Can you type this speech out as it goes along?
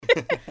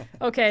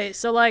Okay,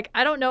 so like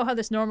I don't know how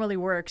this normally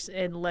works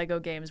in Lego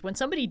games. When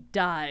somebody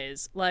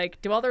dies,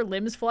 like do all their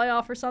limbs fly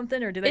off or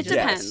something, or do they It just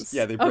depends.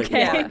 Yeah, they break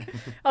Okay. apart.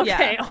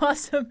 Okay,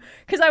 awesome.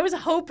 Because I was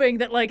hoping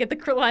that, like, at the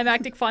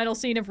climactic final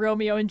scene of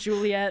Romeo and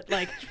Juliet,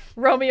 like,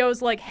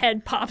 Romeo's, like,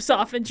 head pops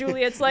off and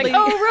Juliet's like,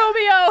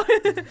 oh, Romeo!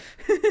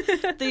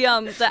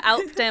 The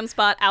out damn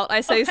spot out,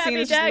 I say, Oh, scene Happy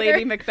is just Dagger.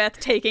 Lady Macbeth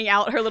taking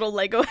out her little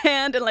Lego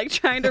hand and, like,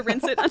 trying to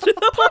rinse it under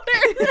the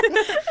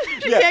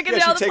water. She can't get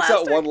it out of she the takes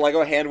plastic. out one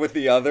Lego hand with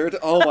the other.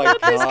 Oh my god.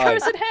 This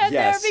cursed head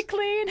yes. there be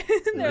clean.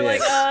 They're like,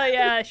 This. oh,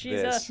 yeah,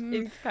 she's This.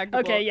 Impeccable.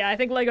 Okay, yeah, I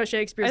think Lego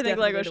Shakespeare's I think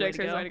definitely Lego the way to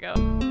Shakespeare's go. the way to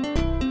go.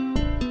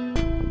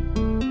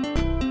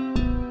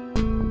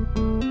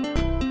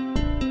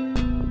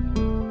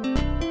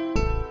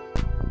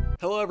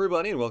 Hello,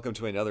 everybody, and welcome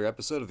to another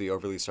episode of the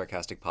Overly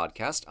Sarcastic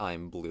Podcast.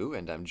 I'm Blue,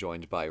 and I'm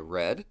joined by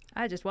Red.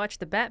 I just watched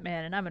The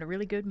Batman, and I'm in a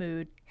really good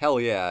mood. Hell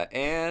yeah,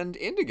 and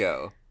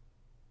Indigo.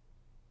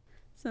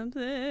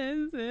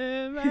 Something's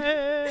in my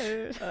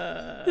head.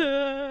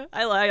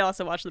 I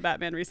also watched The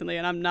Batman recently,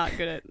 and I'm not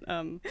good at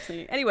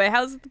singing. Anyway,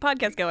 how's the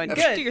podcast going?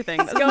 Good. Do your thing.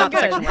 That's Going not the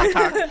good. section where I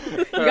talk.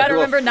 You gotta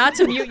remember not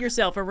to mute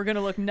yourself, or we're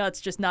gonna look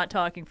nuts just not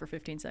talking for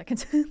 15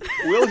 seconds.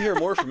 We'll hear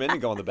more from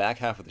Indigo on the back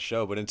half of the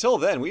show, but until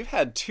then, we've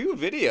had 2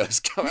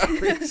 videos come out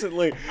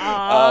recently.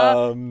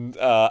 Skipping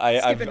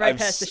I've right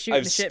past the shoot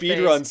I've the shit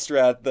speedrun phase.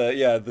 strat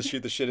the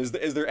shoot the shit. Is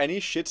there any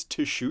shit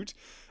to shoot?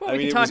 Well, we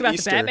mean, can it talk was about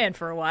Easter. The Batman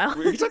for a while.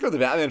 We can talk about the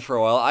Batman for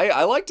a while.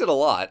 I liked it a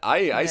lot.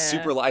 I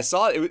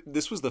saw it.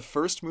 This was the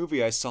first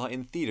movie I saw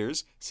in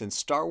theaters since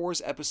Star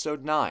Wars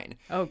Episode 9.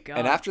 Oh, God.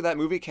 And after that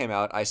movie came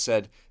out, I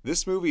said,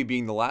 this movie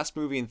being the last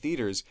movie in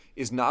theaters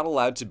is not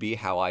allowed to be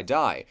how I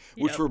die,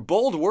 which were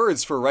bold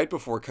words for right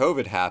before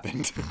COVID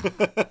happened.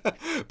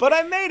 But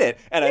I made it,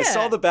 and I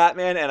saw Yeah. the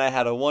Batman, and I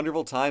had a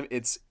wonderful time.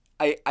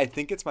 I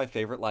think it's my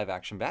favorite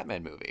live-action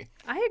Batman movie.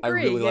 I I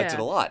agree, really liked yeah. it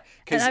a lot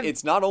because And I'm-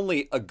 it's not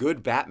only a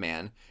good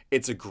Batman,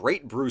 it's a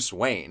great Bruce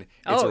Wayne.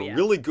 It's Oh, a yeah.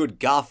 really good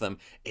Gotham.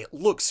 It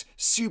looks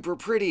super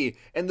pretty,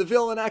 and the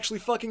villain actually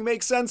fucking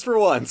makes sense for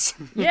once.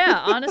 Yeah,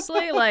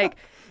 honestly, like,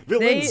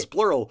 Villains,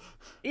 plural.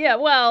 yeah,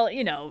 well,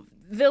 you know,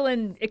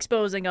 villain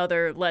exposing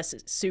other less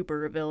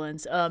super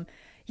villains.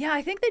 Yeah,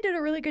 I think they did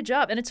a really good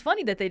job. And it's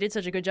funny that they did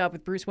such a good job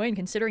with Bruce Wayne,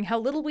 considering how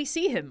little we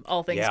see him,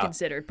 all things Yeah.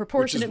 considered, Which is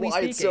proportionately why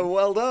speaking. it's so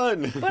well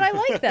done. But I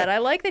like that. I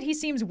like that he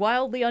seems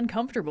wildly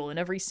uncomfortable in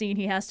every scene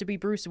he has to be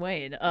Bruce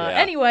Wayne. Yeah,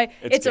 Anyway,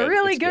 it's a good.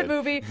 really It's good good.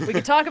 movie. We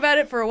could talk about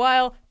it for a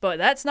while, but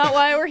that's not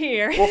why we're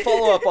here. We'll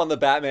follow up on the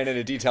Batman in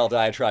a detailed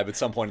diatribe at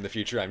some point in the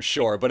future, I'm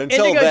sure. But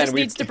until Indigo then, just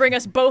we needs to bring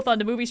us both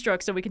onto Movie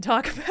Struck so we can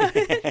talk about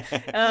it.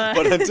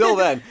 But until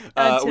then,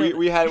 Until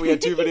we had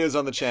 2 videos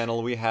on the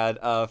channel. We had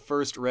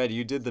first, Red,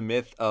 you did the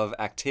myth of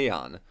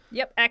Actaeon.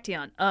 Yep,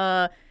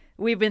 Actaeon.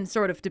 We've been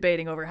sort of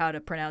debating over how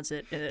to pronounce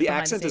it. The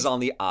accent is on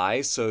the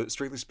I, so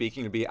strictly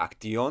speaking, it'd be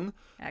Actaeon.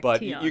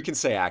 But Actaeon. you can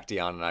say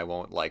Actaeon, and I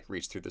won't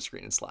reach through the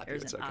screen and slap you.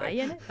 There's It's an okay. I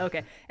in it?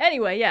 Okay.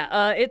 Anyway,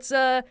 yeah,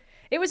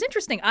 it was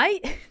interesting. I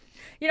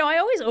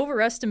always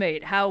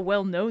overestimate how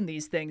well known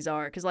these things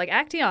are because, like,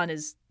 Actaeon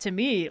is, to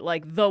me,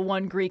 like the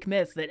one Greek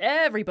myth that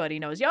everybody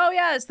knows. Oh,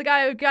 yeah, it's the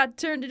guy who got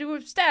turned into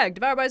a stag,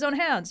 devoured by his own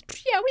hands.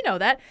 Psh, yeah, we know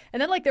that.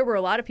 And then, like, there were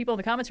a lot of people in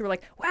the comments who were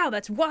like, wow,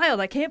 that's wild.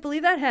 I can't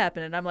believe that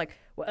happened. And I'm like,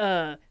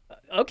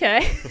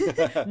 okay.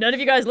 None of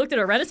you guys looked at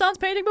a Renaissance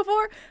painting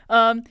before?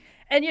 And,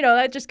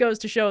 that just goes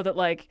to show that,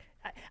 like,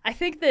 I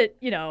think that,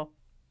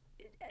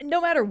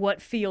 no matter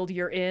what field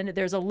you're in,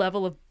 there's a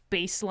level of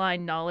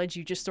baseline knowledge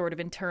you just sort of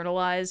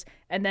internalize,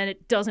 and then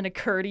it doesn't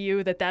occur to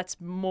you that that's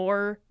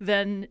more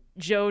than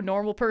Joe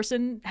normal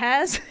person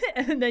has,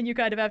 and then you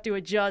kind of have to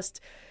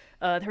adjust.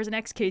 There was an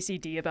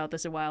XKCD about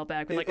this a while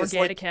back with, like, It's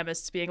organic like-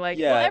 chemists being like,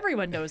 Yeah. well,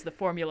 everyone knows the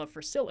formula for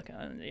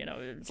silicon,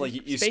 It's like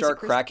you basic start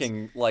crystals.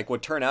 cracking like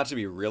what turn out to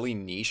be really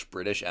niche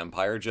British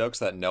Empire jokes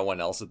that no one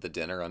else at the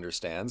dinner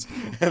understands,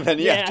 and then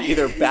you have to Yeah.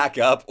 either back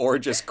up or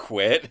just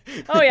quit.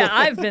 Oh yeah,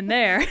 I've been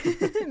there.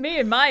 Me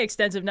and my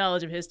extensive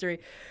knowledge of history.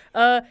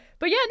 But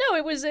yeah, no,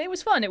 it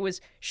was fun. It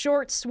was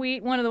short,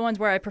 sweet. One of the ones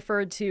where I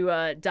preferred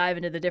to dive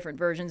into the different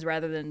versions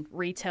rather than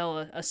retell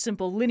a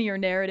simple linear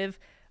narrative.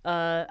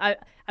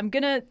 I'm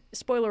gonna,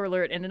 spoiler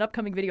alert, in an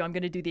upcoming video, I'm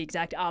gonna do the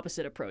exact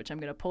opposite approach. I'm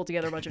gonna pull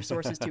together a bunch of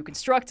sources to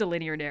construct a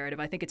linear narrative.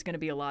 I think it's gonna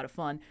be a lot of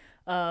fun.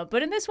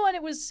 But in this one,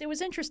 it was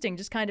interesting,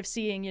 just kind of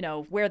seeing,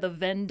 where the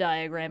Venn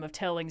diagram of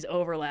tellings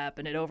overlap,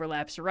 and it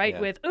overlaps right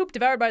with,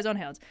 devoured by his own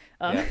hounds.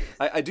 Yeah.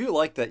 I do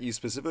like that you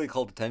specifically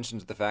called attention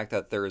to the fact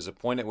that there is a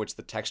point at which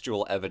the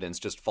textual evidence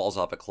just falls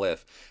off a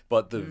cliff,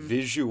 but the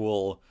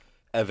visual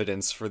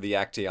evidence for the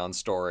Actaeon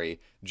story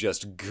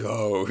just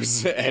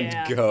goes and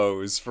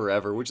goes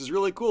forever, which is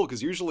really cool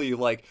because usually,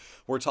 like,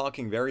 we're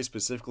talking very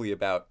specifically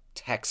about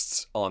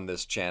texts on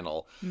this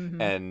channel,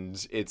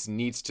 and it's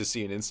neat to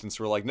see an instance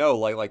where, like, no,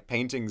 like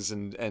paintings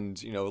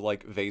and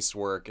like vase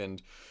work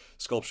and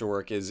sculpture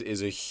work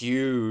is a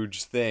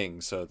huge thing,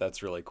 so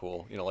that's really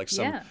cool. Like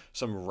some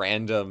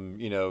random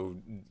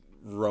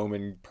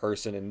Roman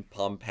person in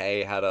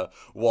Pompeii had a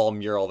wall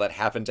mural that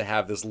happened to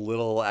have this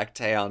little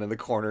Actaeon in the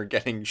corner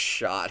getting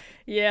shot.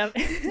 Yeah,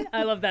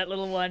 I love that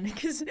little one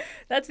because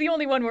that's the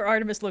only one where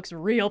Artemis looks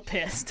real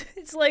pissed.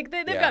 It's like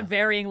they've got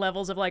varying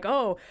levels of like,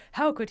 oh,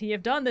 how could he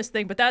have done this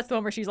thing? But that's the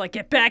one where she's like,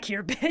 get back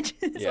here, bitch.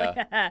 It's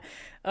like,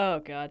 oh,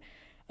 God.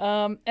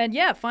 And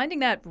yeah, finding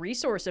that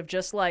resource of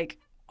just like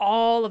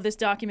all of this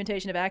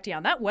documentation of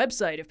Actaeon, that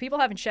website, if people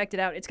haven't checked it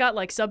out, it's got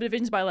like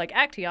subdivisions by like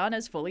Actaeon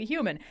as fully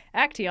human,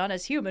 Actaeon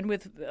as human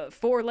with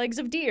 4 legs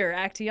of deer,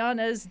 Actaeon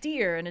as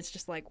deer. And it's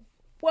just like,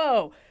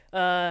 whoa.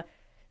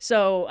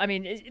 So, I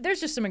mean, there's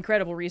just some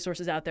incredible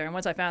resources out there. And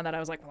once I found that, I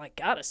was like, well, I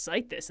gotta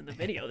cite this in the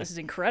video. This is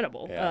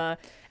incredible.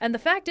 And the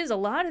fact is, a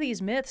lot of these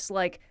myths,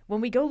 like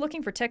when we go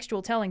looking for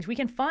textual tellings, we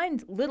can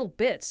find little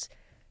bits.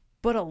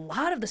 But a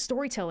lot of the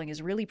storytelling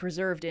is really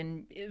preserved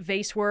in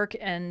vase work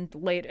and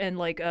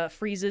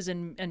friezes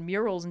and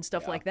murals and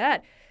stuff like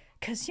that.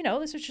 Because, you know,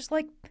 this was just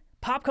like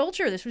pop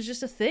culture. This was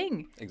just a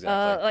thing.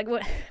 Exactly.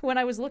 Like when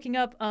I was looking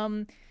up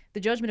the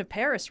Judgment of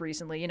Paris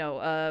recently, you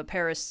know,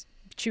 Paris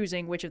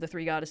choosing which of the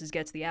 3 goddesses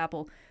gets the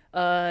apple,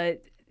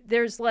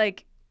 there's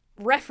like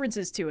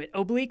references to it,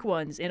 oblique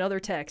ones in other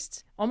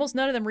texts. Almost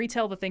none of them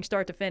retell the thing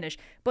start to finish,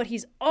 but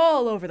he's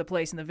all over the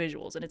place in the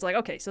visuals. And it's like,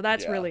 okay, so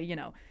that's really, you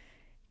know...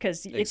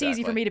 Because it's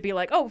easy for me to be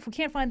like, oh, if we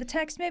can't find the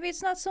text, maybe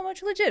it's not so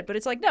much legit. But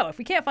it's like, no, if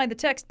we can't find the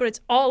text, but it's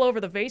all over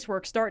the vase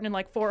work starting in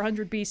like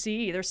 400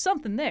 BCE, there's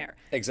something there.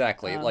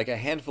 Exactly. Like a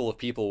handful of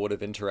people would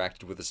have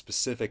interacted with a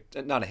specific,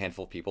 not a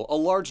handful of people, a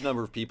large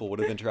number of people would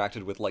have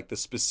interacted with like the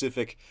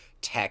specific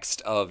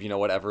text of, you know,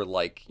 whatever,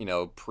 like, you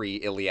know,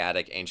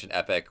 pre-Iliadic ancient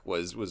epic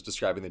was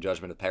describing the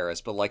Judgment of Paris.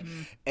 But like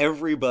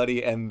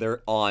everybody and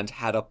their aunt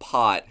had a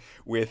pot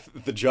with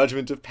the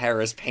Judgment of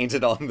Paris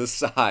painted on the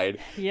side.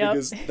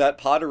 Because that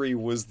pottery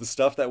was the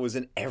stuff that was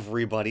in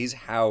everybody's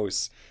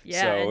house.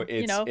 So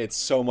it's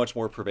so much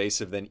more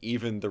pervasive than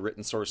even the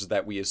written sources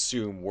that we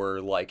assume were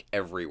like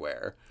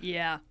everywhere.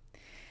 Yeah,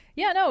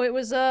 no, it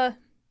was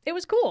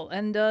cool,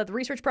 and the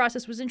research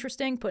process was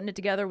interesting. Putting it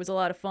together was a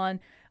lot of fun.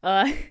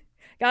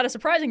 Got a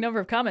surprising number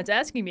of comments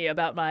asking me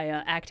about my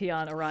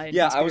Actaeon Orion.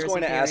 Yeah, I was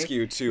going to ask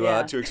you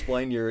to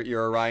explain your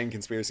Orion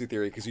conspiracy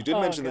theory, because you did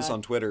mention this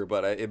on Twitter,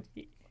 but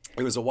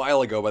it was a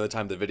while ago by the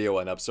time the video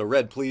went up. So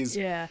Red, please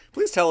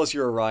tell us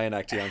your Orion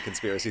Actaeon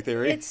conspiracy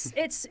theory.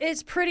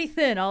 It's pretty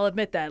thin, I'll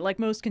admit that. Like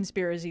most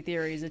conspiracy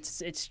theories,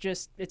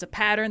 it's a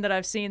pattern that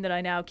I've seen that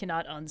I now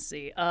cannot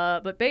unsee.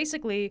 But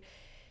basically,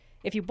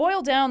 if you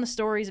boil down the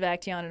stories of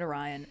Actaeon and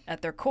Orion,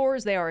 at their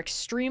cores, they are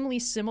extremely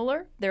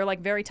similar. They're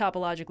like very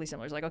topologically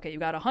similar. It's like, okay, you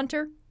got a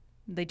hunter,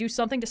 they do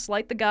something to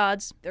slight the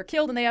gods, they're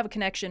killed, and they have a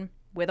connection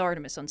with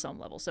Artemis on some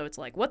level. So it's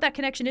like, what that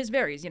connection is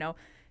varies, you know.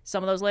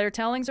 Some of those later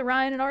tellings,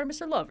 Orion and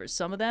Artemis are lovers.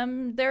 Some of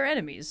them, they're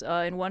enemies.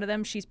 In one of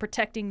them, she's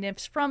protecting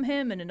nymphs from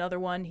him. In another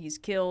one, he's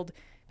killed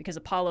because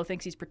Apollo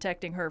thinks he's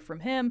protecting her from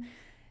him.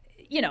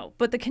 You know,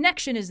 but the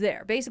connection is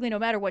there. Basically, no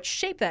matter what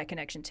shape that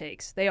connection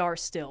takes, they are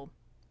still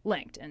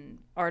linked. And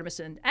Artemis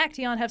and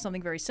Actaeon have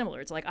something very similar.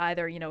 It's like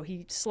either, you know,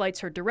 he slights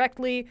her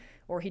directly,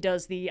 or he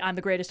does the I'm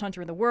the greatest hunter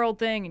in the world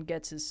thing and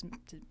gets his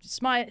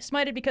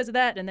smited because of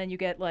that. And then you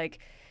get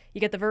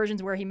the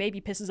versions where he maybe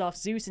pisses off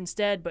Zeus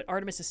instead, but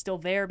Artemis is still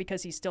there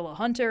because he's still a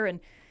hunter. And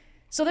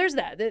so there's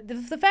that.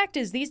 The fact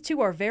is, these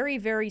two are very,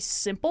 very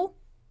simple,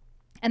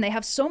 and they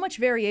have so much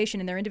variation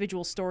in their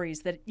individual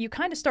stories that you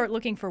kind of start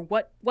looking for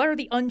what are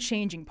the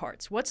unchanging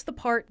parts? What's the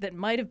part that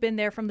might have been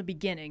there from the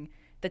beginning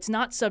that's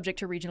not subject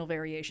to regional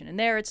variation? And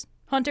there it's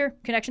hunter,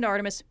 connection to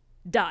Artemis,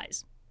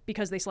 dies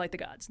because they slight the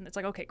gods. And it's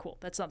like, okay, cool,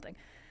 that's something.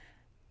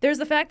 There's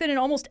the fact that in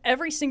almost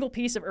every single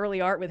piece of early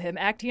art with him,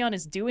 Actaeon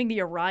is doing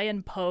the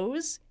Orion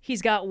pose.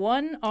 He's got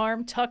one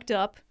arm tucked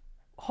up,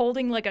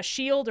 holding like a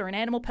shield or an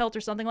animal pelt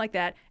or something like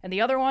that, and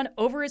the other one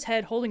over his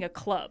head holding a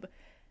club.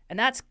 And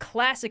that's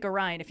classic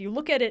Orion. If you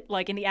look at it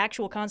like in the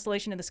actual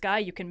constellation in the sky,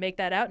 you can make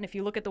that out. And if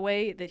you look at the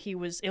way that he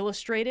was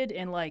illustrated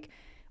in like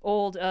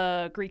old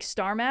Greek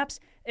star maps,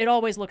 it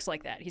always looks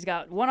like that. He's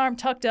got one arm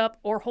tucked up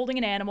or holding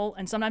an animal,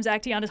 and sometimes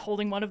Actaeon is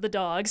holding one of the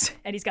dogs,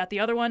 and he's got the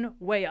other one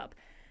way up.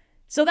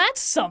 So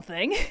that's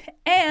something.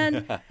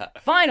 And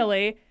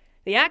finally,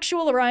 the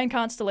actual Orion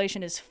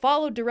constellation is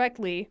followed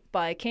directly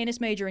by Canis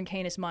Major and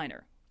Canis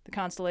Minor. The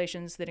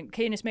constellations that in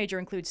Canis Major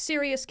includes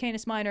Sirius,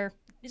 Canis Minor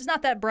is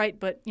not that bright,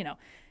 but, you know.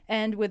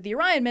 And with the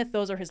Orion myth,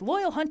 those are his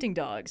loyal hunting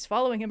dogs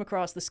following him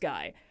across the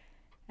sky.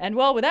 And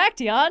well, with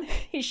Actaeon,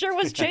 he sure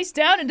was chased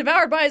down and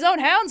devoured by his own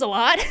hounds a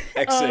lot.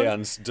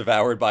 Exeons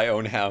devoured by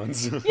own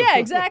hounds. Yeah,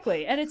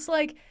 exactly. And it's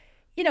like,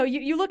 you know,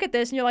 you look at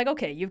this and you're like,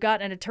 okay, you've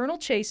got an eternal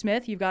chase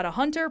myth, you've got a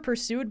hunter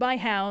pursued by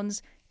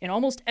hounds. In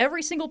almost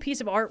every single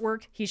piece of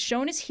artwork, he's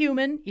shown as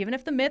human, even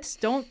if the myths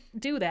don't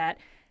do that.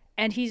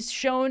 And he's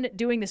shown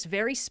doing this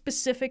very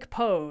specific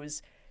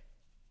pose.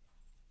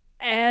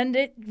 And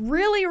it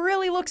really,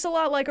 really looks a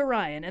lot like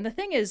Orion. And the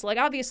thing is, like,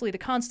 obviously the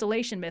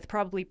constellation myth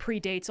probably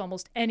predates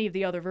almost any of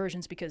the other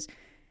versions because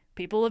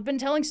people have been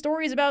telling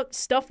stories about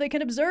stuff they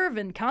can observe,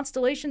 and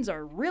constellations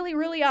are really,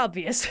 really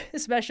obvious,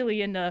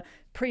 especially in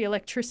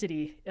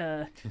pre-electricity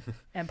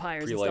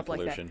empires and stuff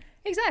like that.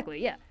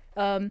 Exactly, yeah.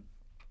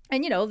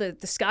 And,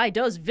 the sky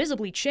does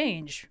visibly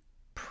change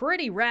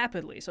pretty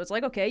rapidly. So it's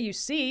like, okay, you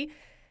see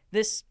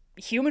this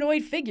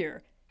humanoid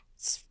figure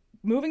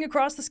moving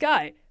across the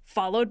sky,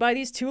 followed by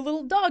these two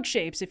little dog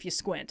shapes if you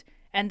squint.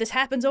 And this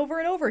happens over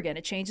and over again.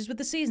 It changes with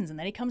the seasons, and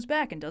then he comes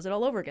back and does it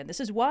all over again. This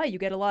is why you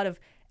get a lot of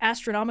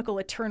astronomical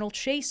eternal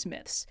chase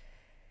myths.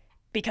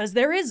 Because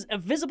there is a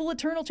visible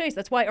eternal chase.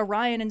 That's why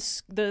Orion and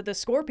the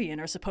Scorpion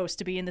are supposed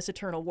to be in this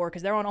eternal war,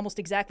 because they're on almost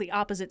exactly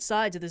opposite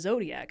sides of the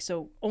zodiac,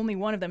 so only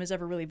one of them is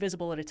ever really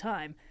visible at a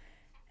time.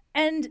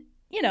 And,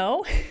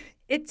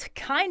 it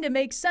kind of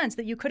makes sense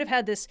that you could have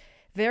had this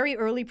very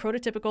early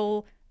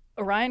prototypical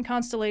Orion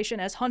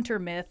constellation as hunter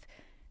myth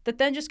that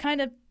then just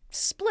kind of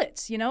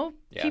splits, Yeah.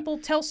 People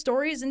tell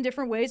stories in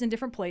different ways in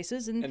different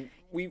places. And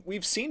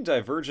we've seen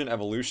divergent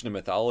evolution in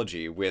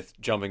mythology with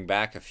jumping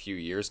back a few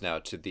years now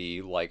to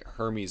the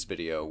Hermes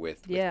video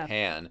with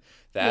Pan.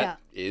 That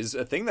is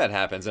a thing that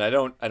happens, and I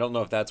don't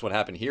know if that's what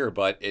happened here,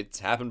 but it's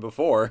happened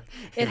before.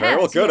 It very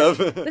well could have.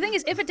 The thing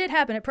is, if it did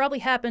happen, it probably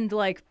happened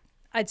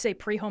I'd say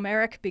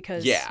pre-Homeric,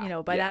 because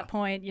by that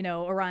point,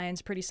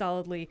 Orion's pretty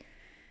solidly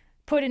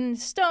put in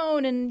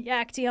stone, and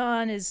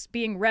Actaeon is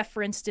being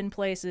referenced in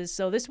places.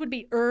 So this would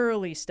be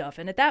early stuff.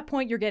 And at that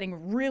point, you're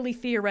getting really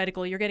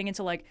theoretical. You're getting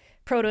into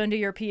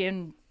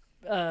Proto-Indo-European,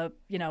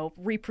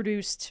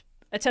 reproduced,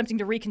 attempting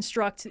to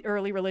reconstruct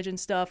early religion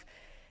stuff.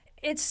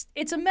 It's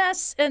a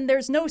mess, and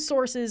there's no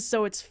sources.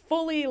 So it's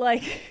fully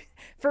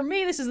for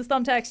me, this is the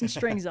thumbtacks and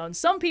string zone.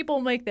 Some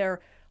people make their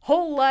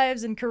whole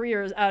lives and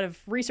careers out of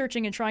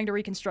researching and trying to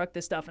reconstruct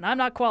this stuff. And I'm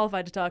not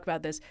qualified to talk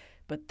about this.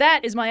 But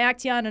that is my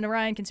Actaeon and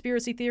Orion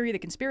conspiracy theory. The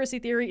conspiracy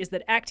theory is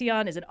that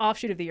Actaeon is an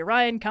offshoot of the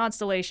Orion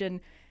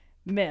constellation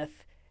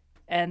myth.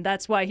 And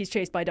that's why he's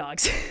chased by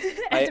dogs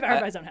and devoured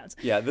by his own hounds.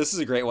 Yeah, this is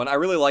a great one. I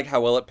really like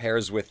how well it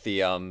pairs with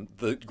the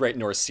Great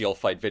Norse Seal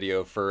fight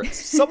video for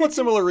somewhat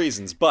similar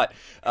reasons. But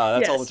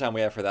that's all the time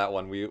we have for that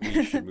one. We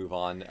should move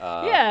on. To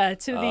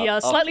the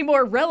slightly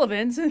more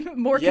relevant,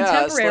 more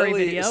contemporary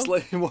video.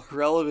 Slightly more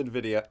relevant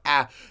video.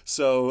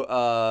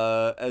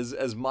 So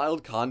as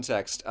mild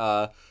context,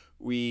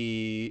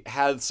 we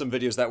had some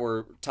videos that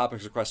were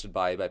topics requested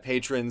by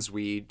patrons.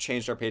 We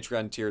changed our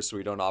Patreon tier so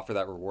we don't offer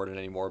that reward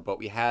anymore, but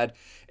we had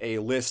a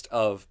list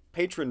of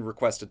patron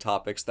requested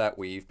topics that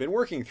we've been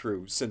working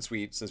through since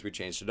we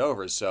changed it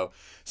over. So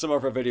some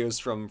of our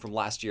videos from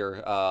last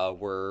year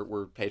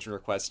were patron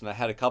requests, and I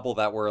had a couple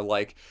that were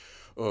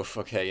oof,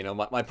 okay,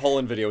 my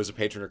Poland video was a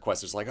patron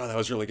request. It's that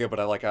was really good, but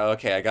I got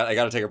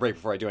to take a break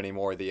before I do any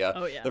more.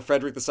 The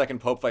Frederick II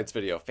Pope fights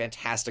video,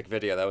 fantastic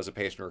video. That was a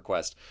patron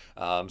request.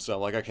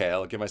 So I'm okay,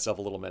 I'll give myself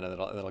a little minute, and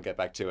then I'll get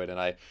back to it. And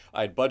I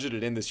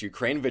budgeted in this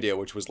Ukraine video,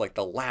 which was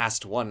the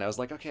last one. And I was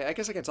okay, I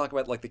guess I can talk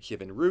about the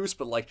Kievan Rus,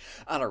 but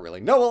I don't really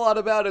know a lot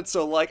about it,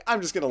 so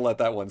I'm just gonna let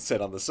that one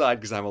sit on the side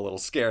because I'm a little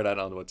scared. I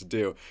don't know what to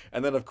do.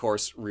 And then of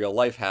course real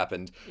life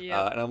happened, and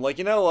I'm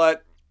you know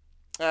what?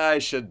 I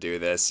should do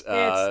this.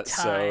 It's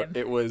time.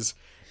 So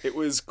it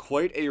was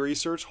quite a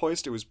research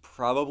hoist. It was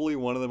probably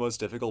one of the most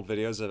difficult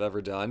videos I've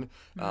ever done,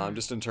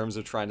 just in terms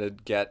of trying to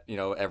get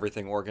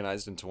everything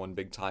organized into one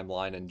big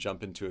timeline and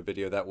jump into a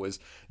video that was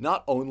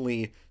not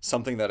only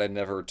something that I'd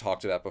never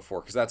talked about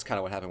before, because that's kind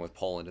of what happened with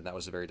Poland, and that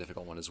was a very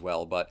difficult one as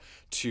well, but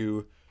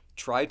to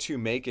try to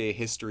make a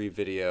history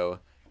video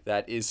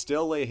that is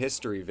still a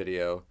history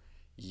video,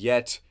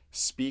 yet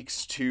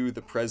speaks to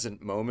the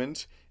present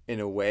moment in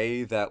a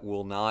way that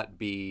will not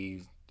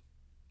be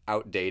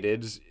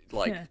outdated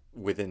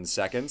within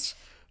seconds.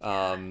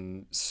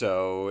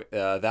 So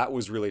that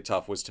was really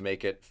tough, was to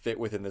make it fit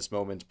within this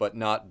moment but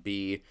not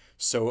be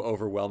so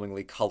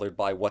overwhelmingly colored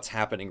by what's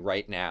happening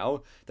right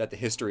now that the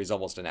history is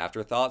almost an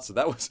afterthought. So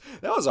that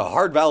was a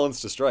hard balance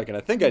to strike, and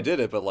I think I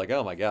did it, but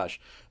oh my gosh.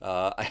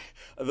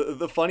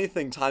 The funny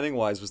thing timing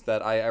wise was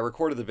that I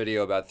recorded the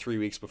video about 3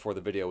 weeks before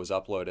the video was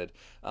uploaded,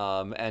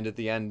 and at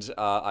the end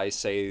I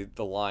say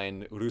the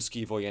line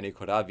Ruski voyeni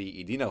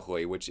koravi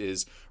idinahoy, which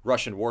is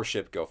Russian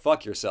warship, go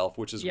fuck yourself,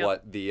 which is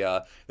what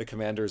the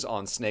commanders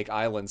on Snake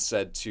Island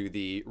said to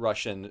the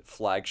Russian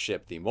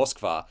flagship, the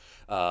Moskva,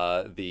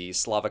 the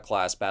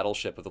Slava-class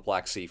battleship of the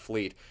Black Sea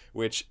Fleet,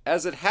 which,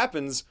 as it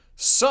happens,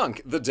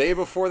 sunk the day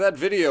before that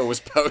video was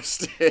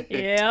posted.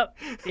 Yep.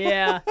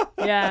 Yeah.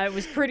 It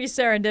was pretty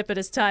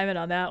serendipitous timing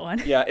on that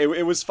one. Yeah,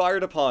 it was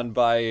fired upon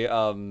by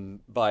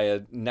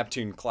a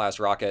Neptune-class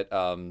rocket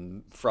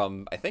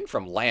from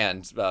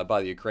land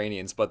by the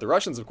Ukrainians, but the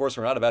Russians, of course,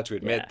 were not about to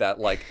admit that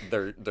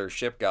their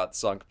ship got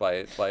sunk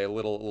by a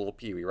little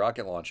Pee-wee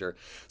rocket launcher.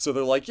 So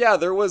they're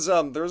there was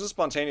a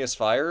spontaneous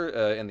fire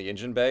in the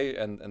engine bay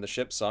and the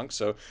ship sunk.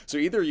 So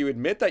either you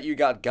admit that you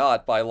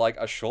got by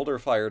a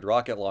shoulder-fired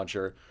rocket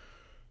launcher.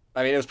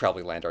 I mean, it was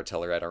probably land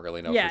artillery. I don't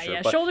really know for sure.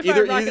 Yeah, but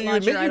shoulder-fired rocket either you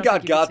launcher,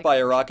 admit you got by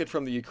a rocket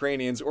from the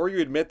Ukrainians, or you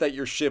admit that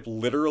your ship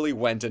literally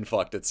went and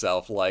fucked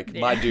itself. My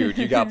dude,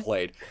 you got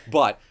played.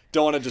 But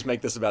don't want to just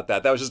make this about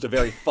that. That was just a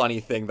very funny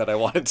thing that I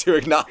wanted to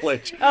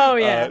acknowledge. Oh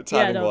yeah, no, the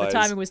timing-wise.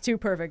 timing was too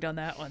perfect on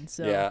that one.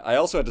 So Yeah, I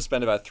also had to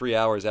spend about 3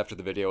 hours after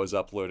the video was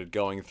uploaded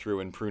going through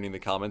and pruning the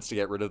comments to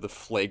get rid of the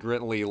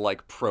flagrantly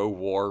like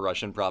pro-war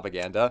Russian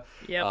propaganda.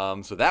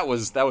 Yep. So that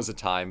was a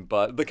time,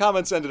 but the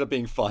comments ended up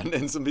being fun,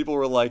 and some people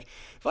were like,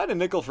 "If I had a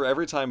nickel for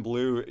every time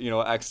Blue,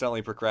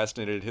 accidentally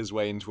procrastinated his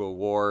way into a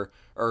war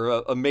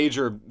or a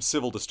major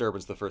civil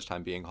disturbance, the first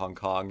time being Hong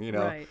Kong,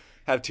 Right.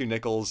 have 2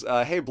 nickels.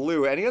 Hey,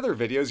 Blue, any other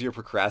videos you're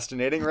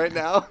procrastinating right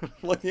now?"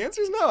 Like, the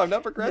answer is no, I'm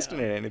not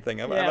procrastinating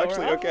anything. I'm actually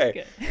we're all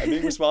okay. good. I'm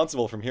being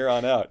responsible from here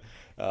on out.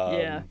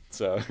 Yeah.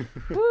 So.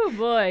 Oh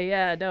boy,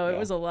 yeah, no, it Yeah.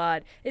 was a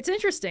lot. It's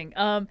interesting,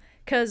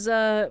 because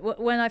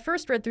when I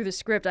first read through the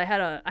script, I had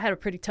a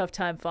pretty tough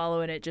time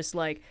following it. Just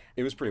like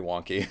It was pretty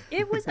wonky.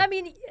 it was. I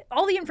mean,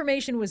 all the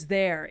information was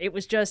there. It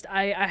was just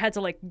I had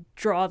to like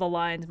draw the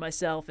lines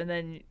myself, and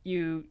then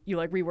you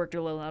like reworked it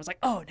a little, and I was like,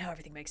 oh, now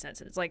everything makes sense.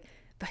 And it's like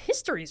the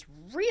history's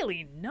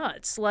really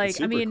nuts. Like, It's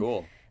super I mean,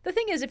 cool. the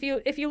thing is, if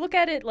you look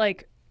at it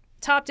like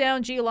top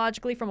down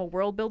geologically from a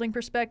world building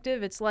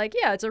perspective, it's like,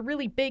 yeah, it's a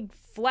really big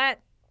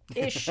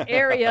flat-ish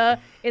area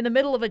in the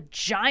middle of a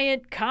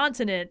giant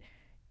continent.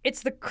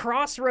 It's the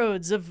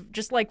crossroads of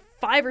just like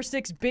 5 or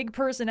 6 big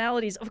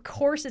personalities. Of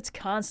course, it's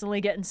constantly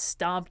getting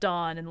stomped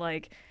on and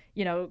like,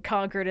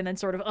 conquered and then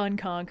sort of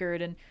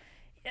unconquered. And,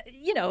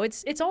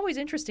 it's always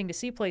interesting to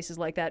see places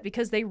like that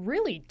because they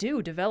really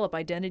do develop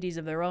identities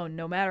of their own,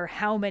 no matter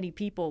how many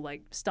people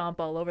like stomp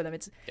all over them.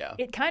 Yeah.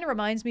 It kind of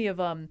reminds me of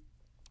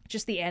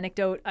just the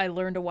anecdote I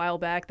learned a while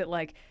back that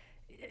like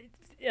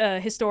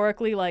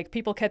historically, like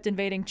people kept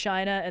invading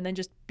China and then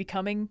just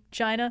becoming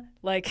China.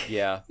 Like,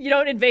 Yeah. you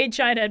don't invade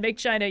China and make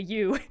China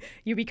you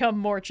become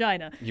more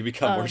China. You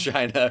become more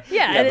China.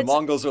 yeah, and The it's-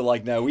 Mongols are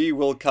like, no, we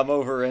will come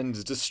over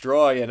and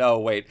destroy. And oh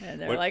wait, And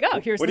they're like,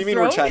 oh, here's what do the you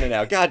mean we're throne. China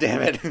now? God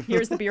damn it!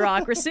 Here's the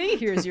bureaucracy.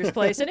 Here's your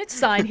place, and it's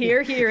sign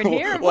here, here, and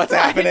here. And What's we're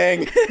fine.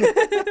 happening?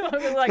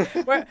 I'm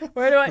like,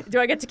 where do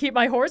I get to keep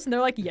my horse? And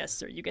they're like, yes,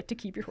 sir, you get to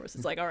keep your horse.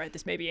 It's like, all right,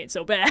 this maybe ain't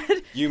so bad.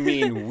 You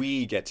mean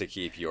we get to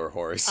keep your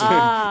horse?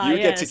 Ah, You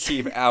get to yes.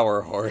 keep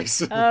our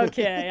horse.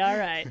 Okay, all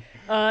right.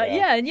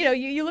 Yeah, and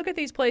you look at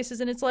these places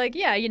and it's like,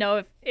 yeah,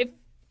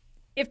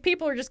 if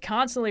people are just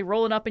constantly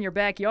rolling up in your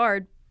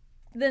backyard,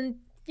 then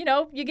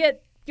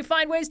you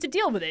find ways to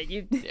deal with it.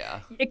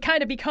 Yeah. It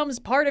kind of becomes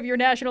part of your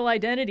national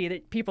identity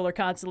that people are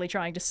constantly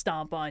trying to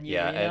stomp on you.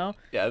 Yeah,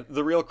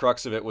 the real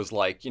crux of it was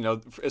like,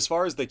 as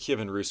far as the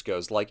Kievan Rus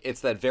goes, like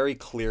it's that very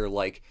clear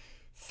like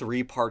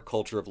 3-part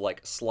culture of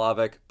like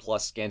Slavic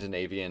plus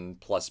Scandinavian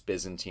plus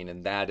Byzantine,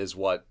 and that is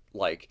what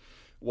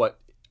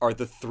are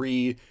the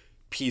 3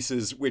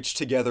 pieces which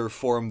together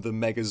form the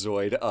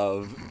Megazord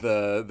of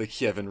the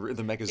Kievan,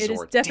 the Megazord. It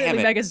is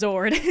definitely Damn it.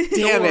 Megazord.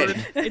 Damn it.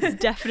 It's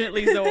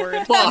definitely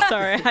Zord. I'm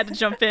sorry, I had to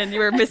jump in.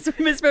 You were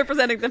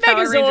misrepresenting the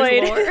Power Megazord.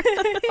 Rangers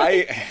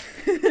lore.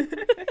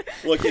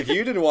 Look, if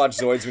you didn't watch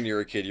Zoids when you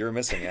were a kid, you were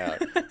missing out.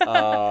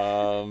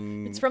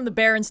 It's from the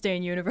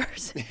Berenstain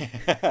universe.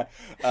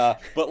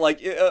 But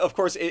like, of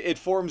course, it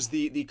forms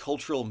the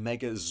cultural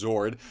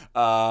Megazord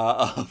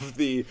of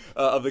the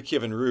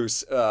Kievan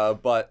Rus.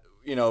 But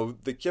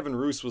the Kievan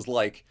Rus was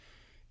like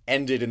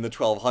ended in the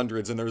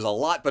 1200s, and there's a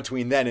lot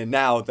between then and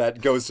now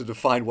that goes to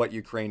define what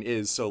Ukraine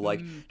is. So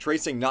like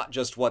tracing not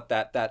just what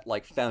that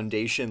like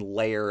foundation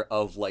layer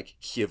of like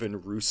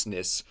Kievan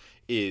Rusness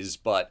is,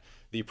 but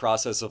the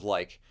process of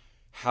like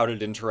how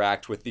did it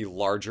interact with the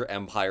larger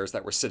empires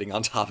that were sitting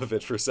on top of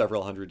it for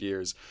several hundred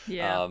years.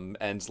 Yeah.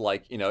 And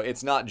like,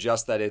 it's not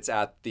just that it's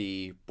at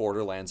the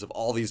borderlands of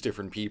all these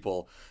different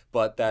people,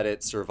 but that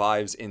it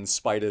survives in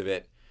spite of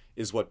it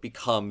is what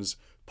becomes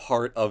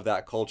part of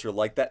that culture.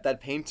 Like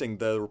that painting,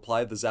 the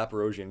reply of the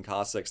Zaporozhian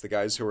Cossacks, the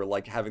guys who were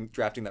like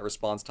drafting that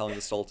response, telling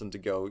the Sultan to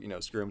go,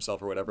 screw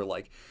himself or whatever.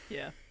 Like,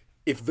 Yeah.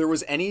 if there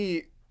was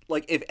any,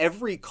 like, if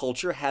every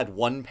culture had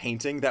one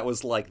painting that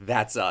was like,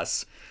 that's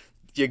us,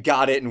 you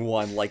got it in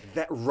one. Like,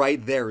 that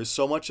right there is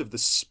so much of the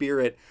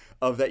spirit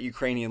of that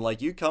Ukrainian,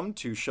 like, you come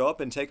to show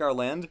up and take our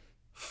land?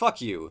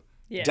 Fuck you.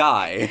 Yeah.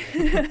 Die.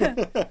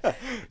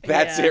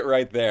 That's Yeah. it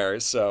right there.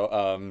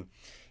 So,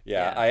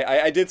 yeah.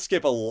 I did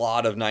skip a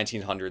lot of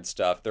 1900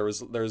 stuff.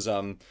 There's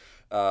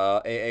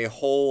a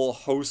whole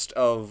host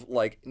of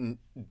like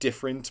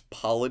different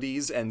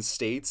polities and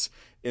states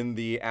in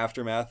the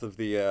aftermath of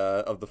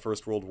the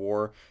First World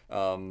War.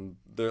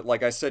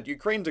 Like I said,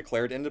 Ukraine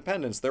declared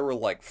independence. There were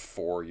like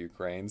 4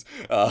 Ukraines,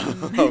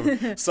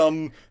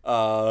 some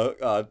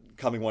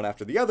coming one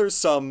after the other,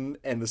 some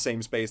in the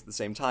same space at the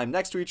same time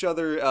next to each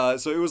other.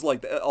 So it was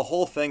like a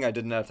whole thing. I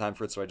didn't have time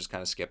for it, so I just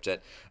kind of skipped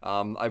it.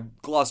 I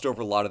glossed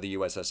over a lot of the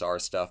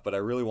USSR stuff, but I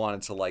really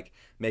wanted to like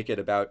make it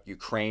about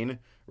Ukraine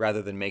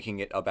rather than making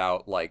it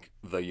about like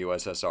the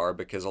USSR,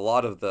 because a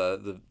lot of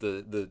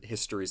the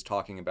histories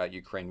talking about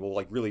Ukraine will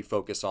like really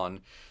focus on,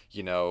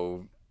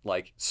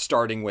 like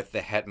starting with the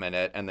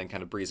Hetmanate and then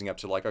kind of breezing up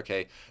to like,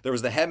 okay, there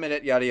was the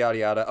Hetmanate, yada yada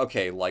yada.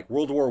 Okay, like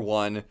World War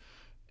I,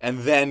 and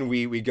then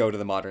we go to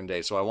the modern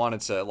day. So I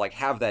wanted to like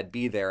have that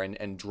be there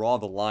and draw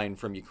the line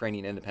from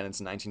Ukrainian independence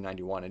in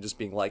 1991 and just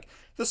being like,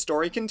 the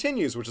story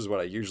continues, which is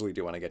what I usually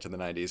do when I get to the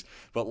 90s.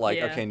 But like,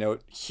 Yeah. okay, no,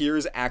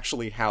 here's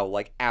actually how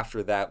like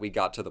after that we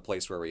got to the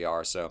place where we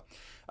are. So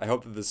I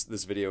hope that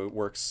this video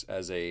works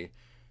as a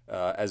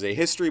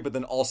history, but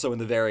then also in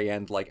the very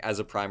end, like as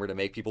a primer to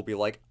make people be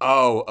like,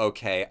 oh,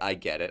 okay, I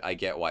get it. I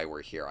get why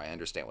we're here. I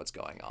understand what's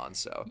going on.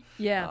 So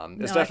Yeah. it's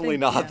No, I definitely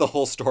think- not yeah. the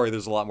whole story.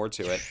 There's a lot more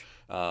to it.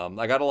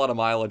 I got a lot of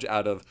mileage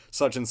out of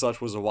such and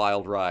such was a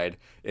wild ride.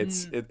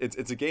 It's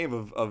a game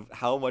of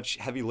how much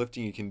heavy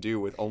lifting you can do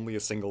with only a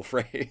single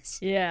phrase.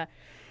 Yeah.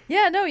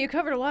 Yeah, no, you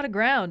covered a lot of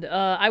ground.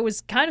 I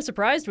was kind of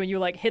surprised when you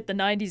like hit the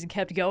 90s and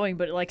kept going,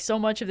 but like so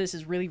much of this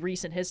is really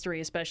recent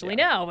history, especially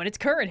now when it's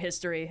current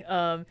history.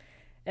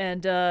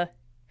 And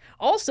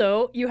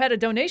also, you had a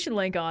donation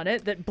link on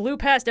it that blew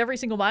past every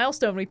single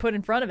milestone we put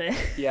in front of it.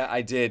 Yeah,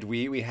 I did.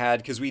 We had,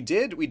 because we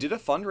did a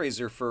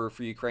fundraiser for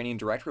Ukrainian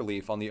direct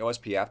relief on the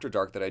OSP After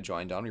Dark that I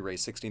joined on. We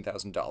raised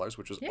 $16,000,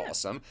 which was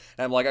awesome.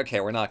 And I'm like,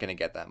 okay, we're not going to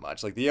get that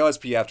much. Like the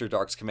OSP After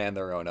Darks command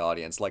their own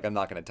audience. Like I'm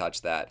not going to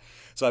touch that.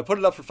 So I put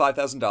it up for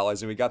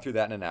 $5,000 and we got through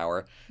that in an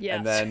hour. Yes.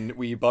 And then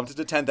we bumped it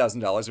to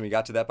 $10,000 and we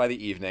got to that by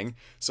the evening.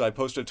 So I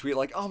posted a tweet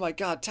like, oh my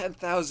God,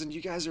 10,000,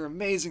 you guys are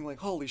amazing. Like,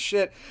 holy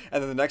shit.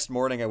 And then the next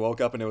morning I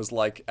woke up and it was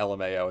like,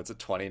 LMAO, it's at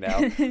 20 now.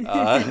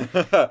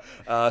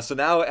 So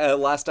now,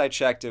 last I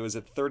checked, it was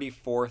at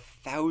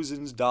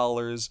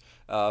 $34,000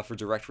 for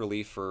direct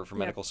relief for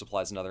medical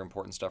supplies and other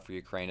important stuff for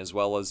Ukraine, as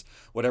well as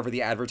whatever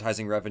the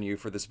advertising revenue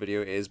for this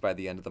video is by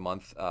the end of the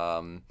month.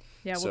 Yeah,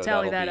 we'll so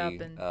tally that'll that be,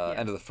 up and, yeah.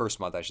 end of the first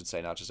month, I should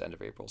say, not just end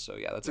of April. So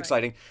yeah, that's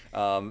exciting.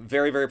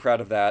 Very, very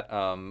proud of that.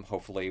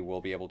 Hopefully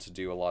we'll be able to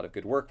do a lot of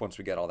good work once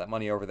we get all that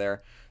money over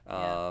there.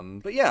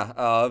 But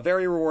yeah,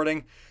 very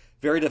rewarding.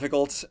 Very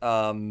difficult.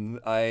 I'm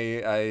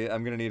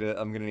gonna need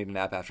a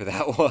nap after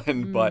that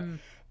one. But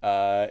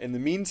in the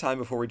meantime,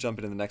 before we jump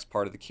into the next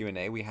part of the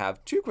Q&A, we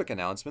have two quick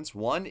announcements.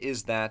 One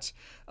is that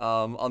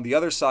on the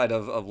other side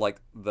of like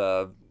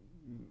the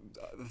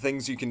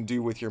things you can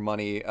do with your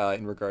money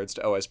in regards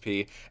to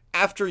OSP,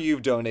 after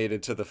you've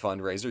donated to the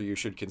fundraiser, you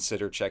should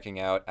consider checking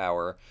out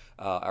our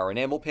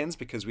enamel pins,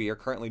 because we are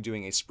currently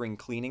doing a spring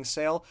cleaning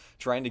sale,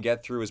 trying to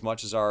get through as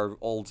much as our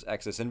old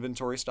excess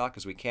inventory stock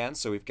as we can.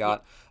 So we've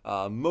got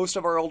most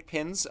of our old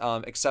pins,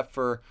 except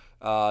for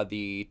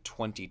the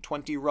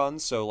 2020 run.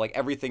 So like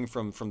everything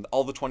from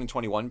all the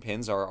 2021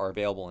 pins are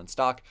available in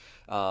stock,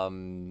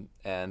 and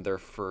they're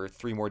for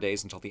 3 more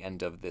days until the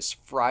end of this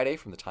Friday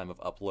from the time of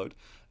upload.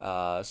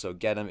 So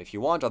get them if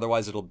you want.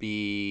 Otherwise, it'll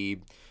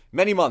be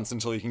many months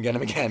until you can get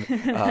them again.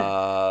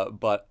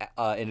 But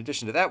in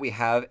addition to that, we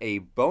have a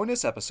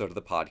bonus episode of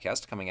the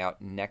podcast coming out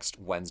next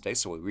Wednesday,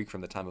 so a week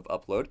from the time of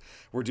upload.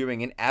 We're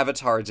doing an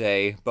Avatar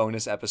Day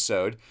bonus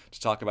episode to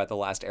talk about The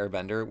Last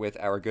Airbender with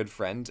our good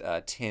friend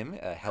Tim,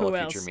 Hello Who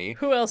Future else? Me.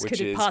 Who else which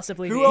could it is-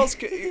 possibly who be? else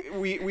could,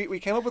 we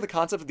came up with the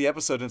concept of the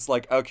episode, and it's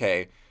like,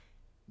 okay,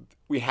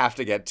 we have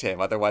to get Tim,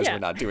 otherwise Yeah. we're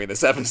not doing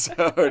this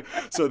episode.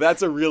 So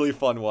that's a really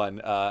fun one,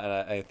 and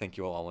I think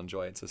you'll all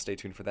enjoy it. So stay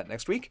tuned for that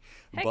next week.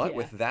 Heck But yeah.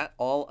 with that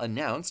all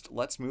announced,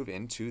 let's move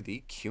into the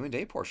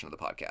Q&A portion of the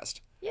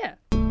podcast. Yeah.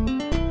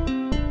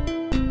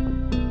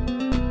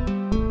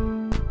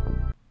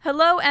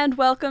 Hello and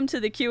welcome to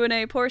the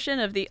Q&A portion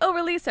of the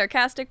Overly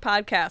Sarcastic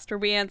podcast, where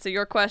we answer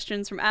your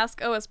questions from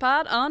Ask OS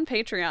Pod on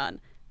Patreon.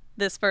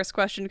 This first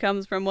question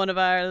comes from one of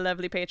our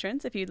lovely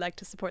patrons. If you'd like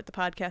to support the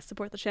podcast,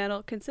 support the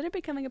channel, consider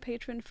becoming a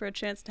patron for a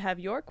chance to have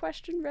your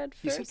question read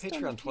You first said on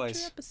a Patreon future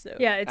twice. episode.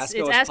 Yeah, it's Ask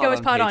it's OS Ask Pod OS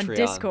on Pod on Patreon.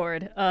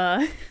 Discord.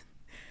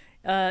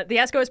 The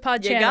Ask OS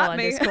Pod You channel got on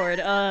me. Discord.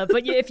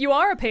 But if you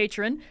are a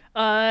patron, you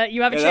have a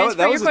Yeah, chance that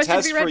for your was a question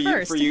to test be read for you,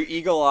 first. for you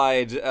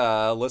eagle-eyed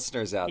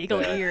listeners out there.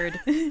 Eagle-eared.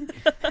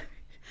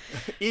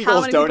 Eagles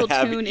How many don't people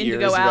have tune in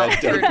ears, to go out Red.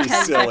 for Don't 10 be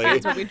silly.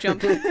 seconds when we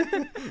jump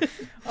in?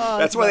 Oh,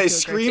 That's why they about to go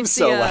scream It's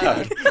so the,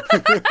 loud.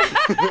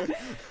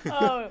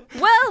 Oh,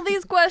 Well,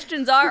 these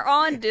questions are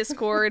on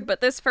Discord,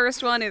 but this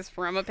first one is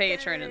from a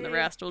patron, and the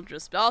rest will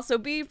just also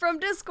be from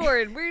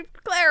Discord. We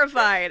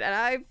clarified, and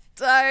I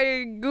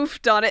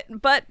goofed on it.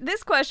 But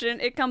this question,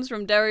 it comes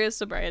from Darius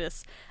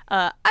Sobritis.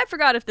 I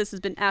forgot if this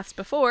has been asked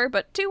before,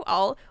 but to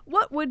all,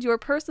 what would your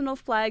personal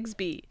flags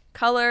be?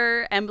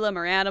 Color, emblem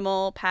or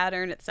animal,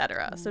 pattern,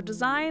 etc. So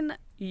design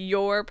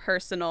your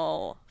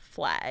personal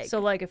flag. so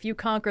like if you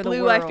conquer the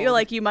Blue, world. I feel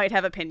like you might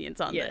have opinions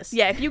on Yes. this.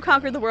 Yeah, if you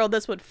conquer the world,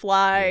 this would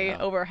fly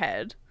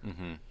overhead.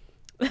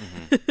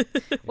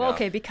 Well,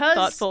 okay, because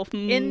Thoughtful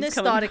in this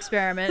coming. thought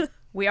experiment,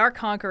 we are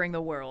conquering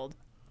the world.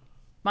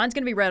 Mine's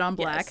going to be red on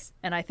black, Yes.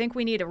 and I think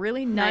we need a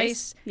really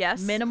Nice. nice,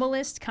 Yes.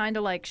 minimalist, kind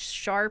of like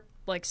sharp,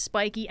 like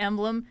spiky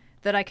emblem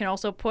that I can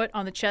also put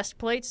on the chest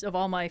plates of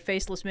all my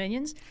faceless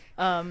minions.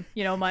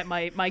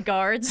 My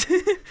guards.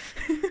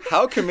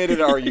 How committed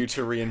are you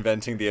to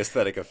reinventing the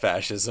aesthetic of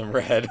fascism,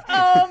 Red?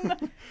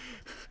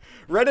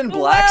 Red and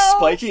black Well-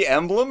 spiky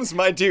emblems?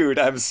 My dude,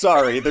 I'm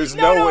sorry. There's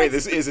no way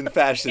this isn't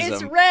fascism.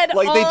 It's red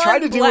Like, they try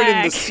on to do it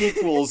in the black.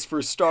 sequels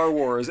for Star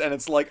Wars, and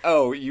it's like,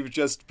 oh, you've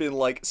just been,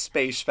 like,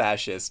 space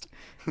fascist.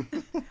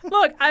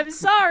 Look, I'm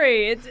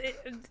sorry.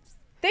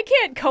 They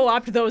can't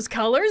co-opt those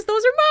colors.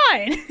 Those are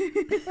mine.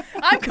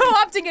 I'm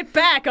co-opting it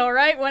back, all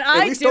right? When At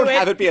I least do don't it,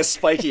 have it be a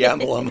spiky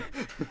emblem.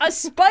 a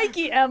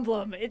spiky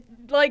emblem. It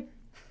like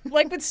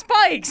with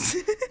spikes.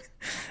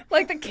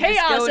 Like the go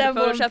chaos into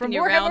emblem Photoshop from and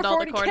you Warhammer round all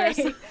the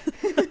 40K.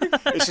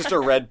 It's just a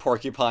red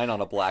porcupine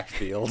on a black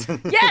field.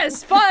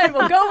 Yes, fine.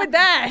 We'll go with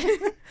that.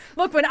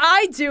 Look, when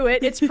I do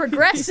it, it's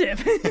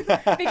progressive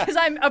because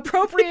I'm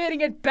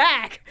appropriating it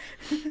back.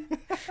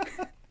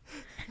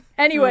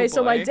 Anyway, Oh,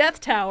 so my boy. Death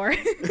Tower.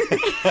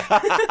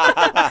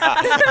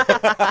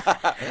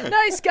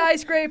 Nice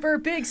skyscraper,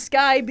 big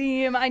sky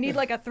beam. I need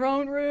like a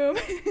throne room.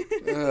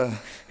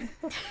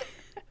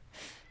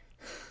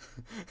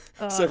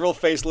 Several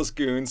faceless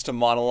goons to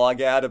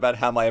monologue at about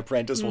how my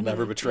apprentice will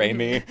never betray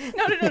me.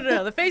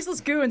 No. The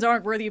faceless goons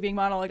aren't worthy of being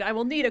monologued. I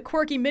will need a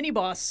quirky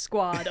mini-boss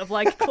squad of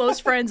like close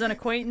friends and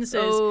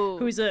acquaintances Oh.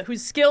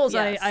 whose skills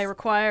Yes. I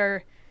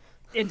require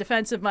in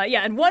defense of my...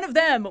 Yeah, and one of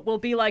them will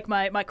be like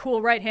my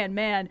cool right-hand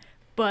man,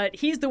 but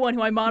he's the one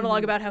who I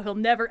monologue about how he'll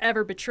never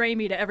ever betray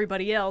me to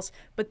everybody else.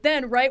 But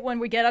then right when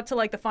we get up to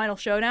like the final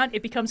showdown,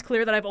 it becomes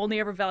clear that I've only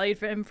ever valued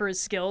him for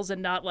his skills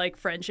and not like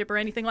friendship or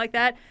anything like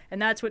that.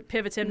 And that's what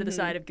pivots him to the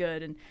side of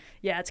good. And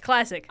yeah, it's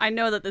classic. I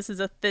know that this is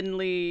a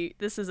thinly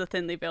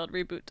veiled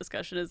reboot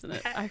discussion, isn't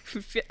it?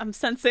 I'm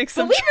sensing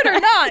some. Believe it or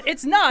not,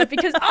 it's not,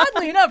 because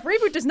oddly enough,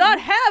 Reboot does not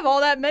have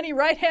all that many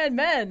right-hand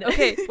men.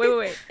 Okay,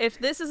 wait. If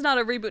this is not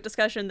a reboot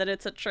discussion, then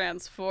it's a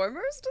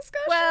Transformers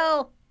discussion.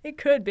 Well, it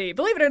could be.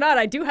 Believe it or not,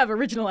 I do have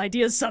original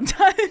ideas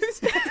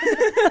sometimes.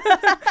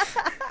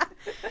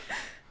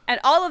 And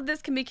all of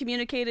this can be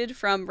communicated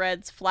from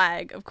Red's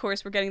flag. Of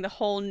course, we're getting the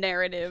whole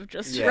narrative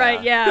just Yeah.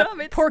 Right, yeah. Of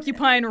its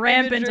Porcupine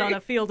rampant imagery. on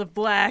a field of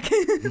black.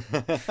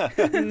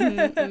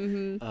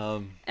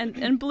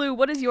 And Blue,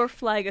 what is your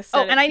flag Oh,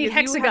 aesthetic? and I need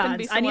Because you happen to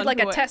be hexagons. I need someone like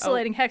a who-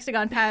 tessellating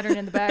hexagon pattern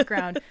in the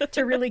background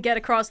to really get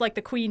across like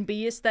the Queen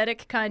Bee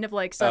aesthetic, kind of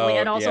like subtly, Oh,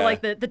 and also yeah.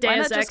 like the Why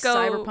Deus not Ex just go-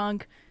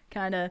 cyberpunk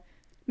kind of.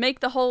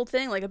 Make the whole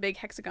thing like a big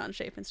hexagon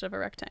shape instead of a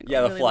rectangle.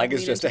 Yeah, the Really, flag like,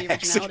 is lean just into a the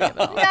originality of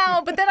it all.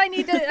 No, but then I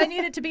need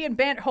it to be in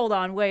band. Hold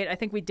on, wait. I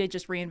think we did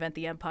just reinvent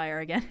the Empire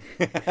again.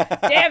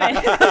 Damn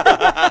it!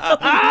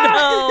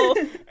 No.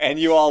 And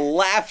you all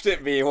laughed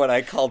at me when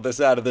I called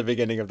this out at the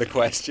beginning of the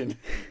question.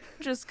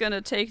 Just gonna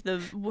take the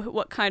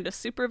what kind of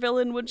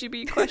supervillain would you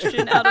be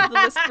question out of the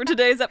list for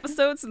today's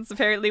episode, since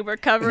apparently we're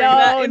covering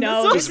that in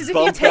No. this This one. is if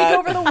you bump take that.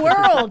 over the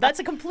world. That's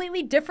a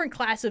completely different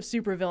class of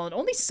supervillain.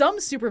 Only some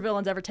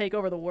supervillains ever take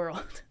over the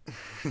world.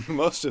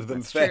 Most of them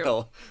That's true.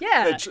 fail.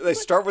 Yeah. They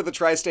start with the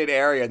tri-state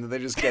area and then they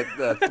just get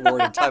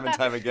thwarted time and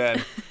time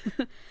again.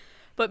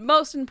 But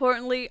most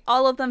importantly,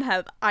 all of them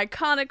have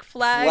iconic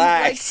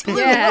flags. Flags. Like,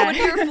 Blue, Yeah. what would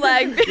your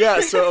flag be? Yeah,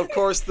 so of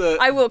course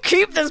I will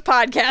keep this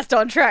podcast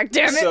on track,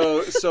 damn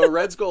it. So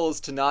Red's goal is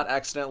to not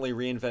accidentally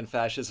reinvent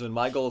fascism, and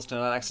my goal is to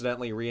not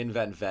accidentally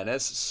reinvent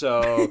Venice.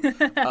 So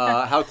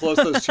how close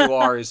those two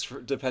are is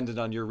dependent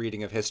on your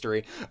reading of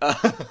history.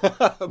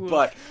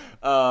 But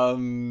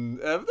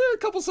they're a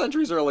couple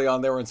centuries early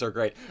on, they weren't so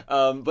great.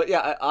 But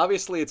yeah,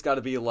 obviously it's got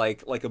to be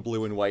like a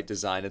blue and white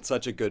design. It's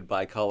such a good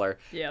bicolor.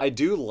 Yeah. I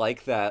do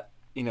like that.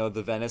 You know,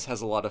 the Venice has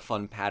a lot of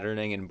fun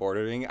patterning and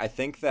bordering. I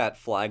think that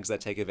flags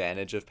that take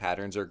advantage of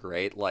patterns are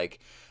great. Like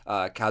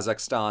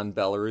Kazakhstan,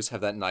 Belarus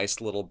have that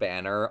nice little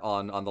banner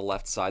on the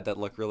left side that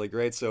look really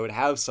great. So it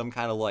has some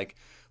kind of like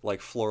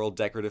floral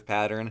decorative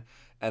pattern.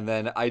 And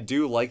then I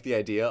do like the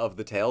idea of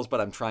the tails, but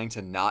I'm trying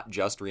to not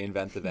just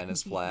reinvent the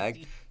Venice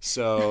flag.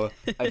 So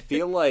I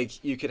feel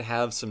like you could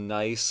have some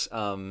nice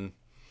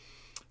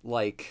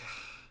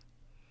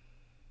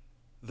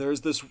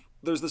there's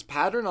this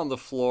pattern on the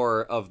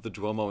floor of the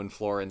Duomo in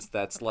Florence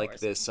that's like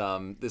this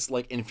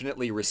like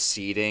infinitely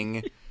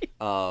receding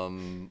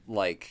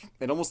like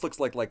it almost looks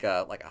like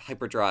a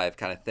hyperdrive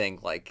kind of thing.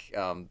 Like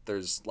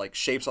there's like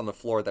shapes on the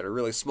floor that are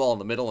really small in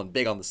the middle and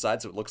big on the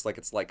side, so it looks like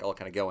it's like all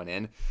kind of going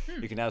in.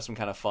 You can have some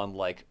kind of fun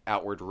like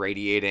outward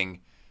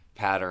radiating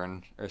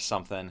pattern or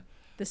something.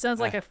 This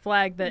sounds like a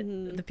flag that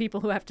the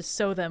people who have to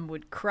sew them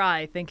would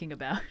cry thinking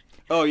about.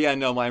 Oh yeah,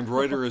 no, my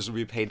embroiderers would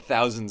be paid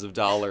thousands of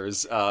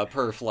dollars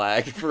per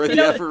flag for the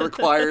effort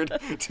required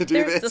to do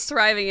There's this. a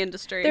thriving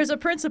industry. There's a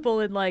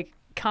principle in like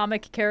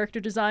comic character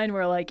design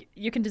where like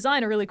you can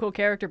design a really cool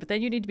character, but then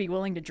you need to be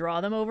willing to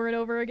draw them over and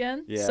over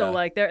again. Yeah. So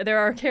like there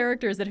are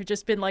characters that have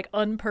just been like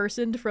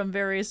unpersoned from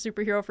various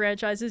superhero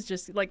franchises.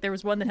 Just like there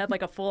was one that had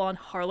like a full on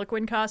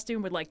Harlequin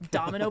costume with like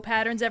domino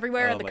patterns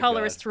everywhere, Oh and the my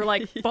colorists God. were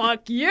like,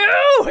 "Fuck you!"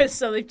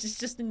 So they've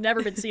just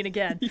never been seen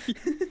again.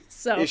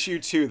 So Issue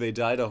 2, they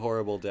died a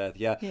horrible death.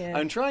 Yeah. Yeah.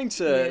 I'm trying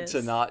to Yes.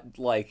 not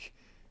like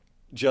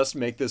just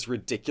make this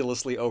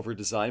ridiculously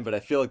over-designed, but I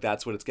feel like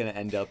that's what it's going to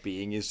end up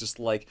being, is just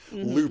like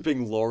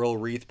looping laurel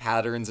wreath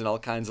patterns and all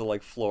kinds of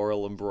like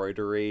floral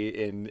embroidery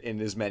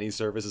in as many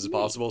surfaces as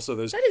possible. So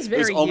there's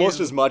almost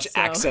as much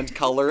accent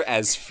color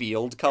as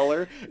field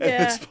color at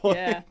this point.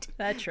 Yeah,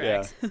 that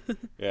tracks.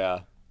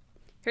 Yeah.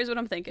 Here's what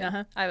I'm thinking.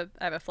 I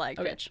have a flag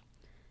pitch.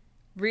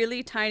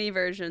 Really tiny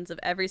versions of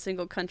every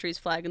single country's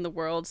flag in the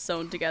world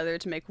sewn together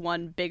to make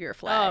one bigger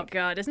flag. Oh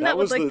God, isn't that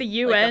what like the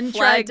UN like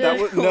tried to?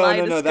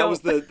 No. That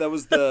was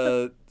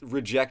the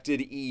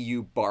rejected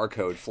EU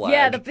barcode flag.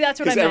 Yeah, that's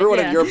what I meant. Because everyone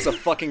in Europe's a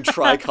fucking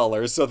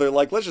tricolor, so they're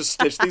like, let's just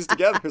stitch these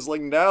together. It's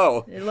like,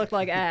 no. It looked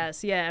like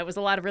ass. Yeah, it was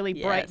a lot of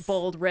really bright,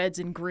 bold reds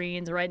and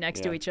greens right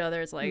next to each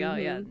other. It's like, oh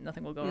yeah,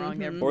 nothing will go wrong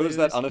there. Or there's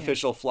that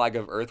unofficial flag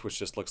of Earth, which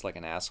just looks like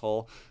an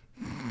asshole.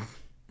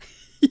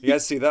 You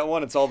guys see that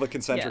one? It's all the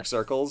concentric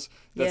circles.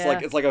 That's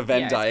like it's like a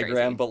Venn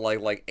diagram, but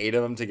like 8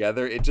 of them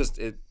together.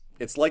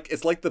 It's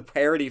like the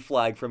parody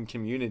flag from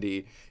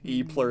Community,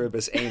 E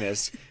pluribus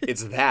anus.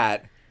 It's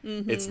that.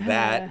 It's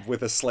that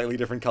with a slightly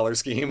different color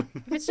scheme.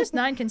 It's just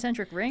 9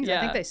 concentric rings. I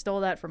think they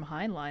stole that from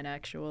Heinlein,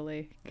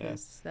 actually,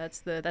 because that's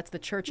the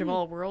Church of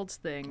All Worlds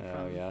thing.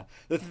 Yeah.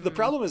 The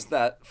problem is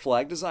that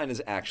flag design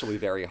is actually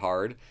very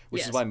hard,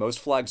 which is why most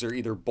flags are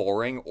either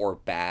boring or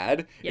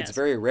bad. Yes. It's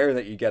very rare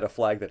that you get a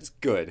flag that is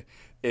good.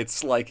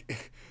 It's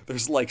like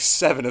there's like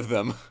 7 of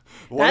them.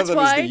 One of them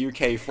is the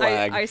UK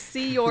flag. I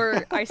see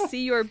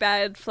your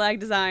bad flag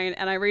design,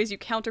 and I raise you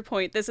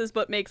counterpoint. This is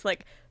what makes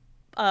like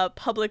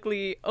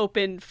publicly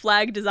open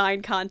flag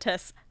design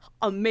contests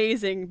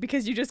amazing,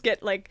 because you just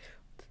get like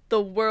the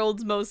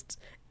world's most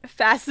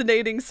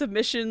fascinating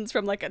submissions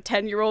from like a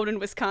 10-year-old in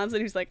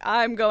Wisconsin who's like,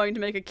 I'm going to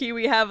make a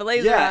Kiwi have a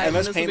laser eye. Yeah,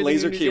 MS Paint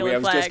laser Kiwi. I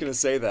was just going to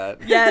say that.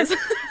 Yes.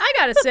 I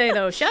gotta say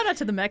though, shout out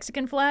to the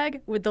Mexican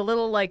flag with the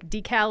little like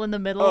decal in the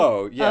middle.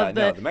 Oh yeah, of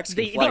the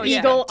Mexican flag. The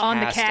eagle on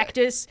the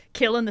cactus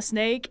killing the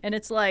snake, and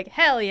it's like,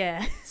 hell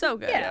yeah. So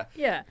good.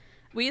 Yeah.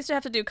 We used to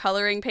have to do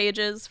coloring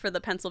pages for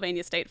the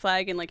Pennsylvania state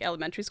flag in like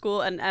elementary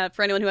school, and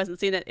for anyone who hasn't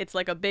seen it, it's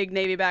like a big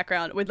navy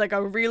background with like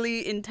a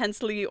really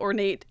intensely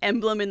ornate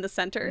emblem in the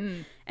center.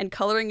 And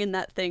coloring in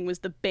that thing was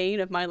the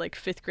bane of my like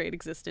 5th grade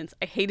existence.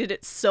 I hated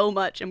it so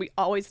much, and we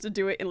always had to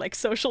do it in like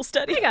social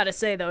study. I gotta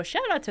say though,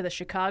 shout out to the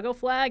Chicago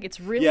flag. It's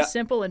really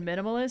simple and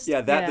minimalist.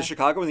 Yeah, the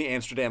Chicago and the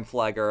Amsterdam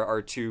flag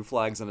are 2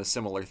 flags on a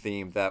similar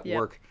theme that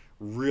work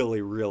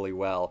really, really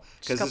well,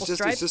 because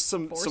it's just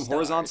some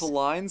horizontal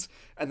lines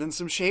and then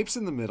some shapes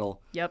in the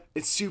middle. Yep,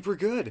 it's super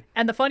good.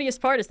 And the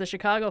funniest part is the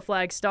Chicago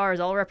flag stars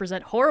all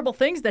represent horrible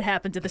things that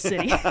happen to the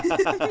city.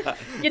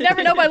 You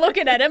never know by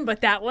looking at them,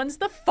 but that one's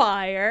the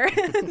fire,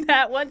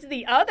 that one's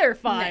the other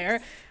fire.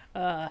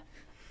 Nice.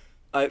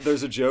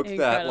 There's a joke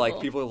that like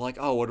people are like,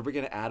 oh, what are we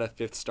going to add a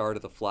 5th star to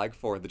the flag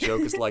for? And the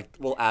joke is like,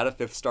 we'll add a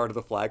 5th star to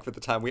the flag for the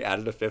time we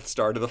added a 5th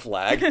star to the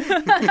flag.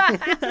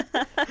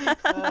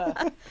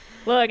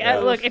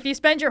 Look, if you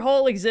spend your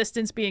whole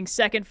existence being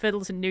second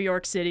fiddle to New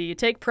York City, you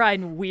take pride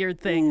in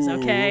weird things,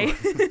 okay?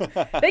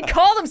 They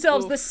call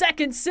themselves the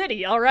second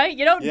city, all right?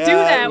 You don't do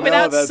that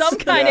without some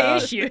kind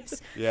of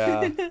issues.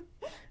 Yeah.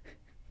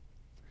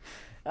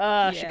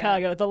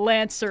 Chicago, the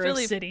Lancer of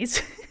cities.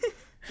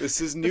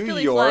 This is New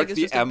York,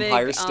 the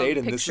Empire State,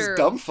 and this is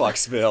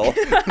Dumbfucksville.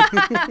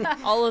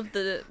 All of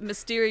the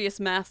mysterious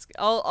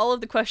all of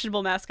the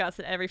questionable mascots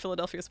that every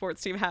Philadelphia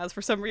sports team has,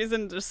 for some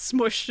reason, just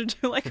smushed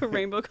into like a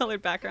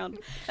rainbow-colored background.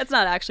 That's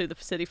not actually the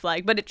city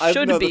flag, but it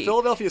should be. The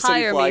Philadelphia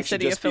city flag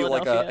should just be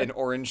like an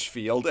orange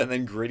field and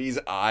then Gritty's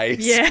eyes.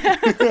 Yeah.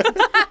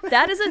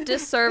 That is a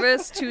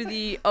disservice to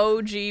the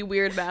OG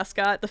weird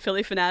mascot, the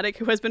Philly Fanatic,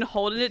 who has been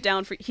holding it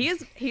down for.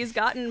 He's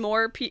gotten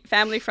more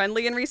family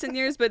friendly in recent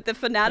years, but the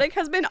Fanatic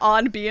has been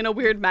on being a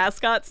weird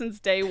mascot since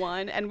day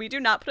one, and we do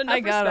not put enough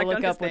respect on his name. I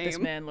gotta look up what this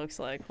man looks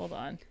like. Hold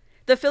on.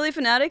 The Philly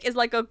Fanatic is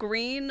like a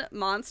green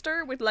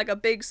monster with like a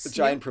big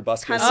giant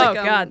proboscis. Oh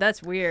God,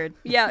 that's weird.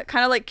 Yeah,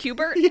 kind of like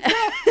Q*bert.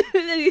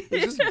 It's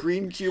just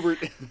green Q*bert.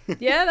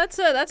 Yeah, that's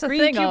a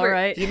green thing, Q*bert. All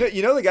right.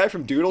 You know the guy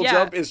from Doodle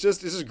Jump is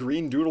just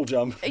green Doodle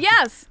Jump.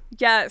 Yes,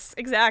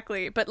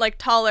 exactly. But like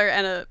taller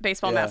and a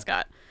baseball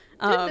mascot.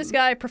 Didn't this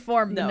guy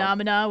perform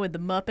Phenomena with the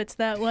Muppets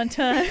that one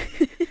time?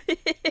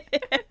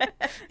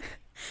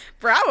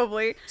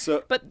 Probably.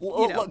 So, but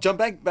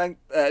jumping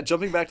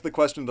back to the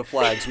question of the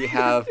flags, we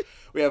have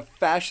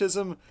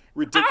fascism,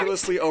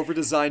 ridiculously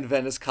over-designed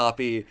Venice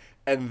copy,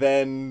 and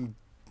then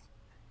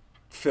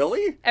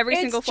Philly? Every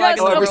single flag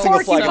in the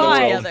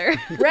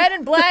world. Red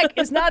and black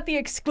is not the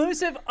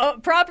exclusive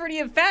property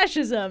of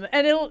fascism,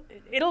 and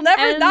it'll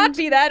never not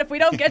be that if we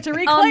don't get to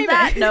reclaim it. On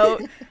that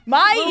note,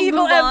 my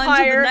evil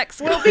empire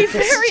will be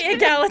very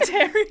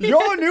egalitarian.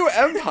 Your new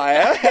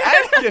empire,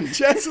 Anakin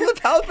Chancellor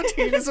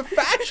Palpatine, is a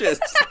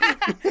fascist.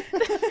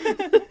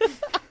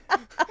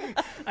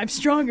 I'm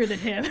stronger than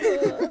him.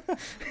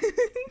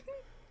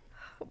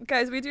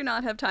 Guys, we do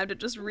not have time to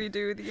just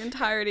redo the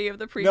entirety of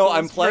the prequels. No,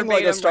 I'm playing Lego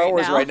verbatim Star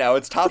Wars right now.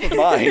 It's top of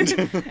mind.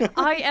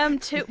 I am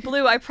too.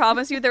 Blue, I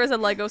promise you there is a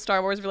Lego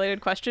Star Wars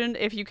related question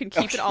if you can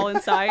keep it all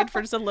inside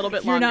for just a little bit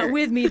If you're longer. not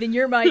with me, then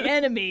you're my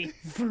enemy.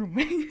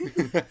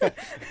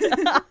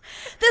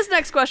 This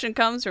next question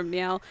comes from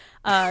Meow.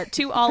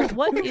 To all,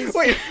 what is...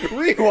 Wait,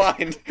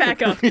 rewind.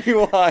 Back up.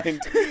 Rewind.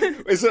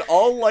 Is it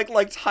all like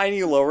tiny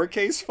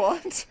lowercase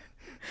font?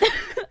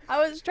 I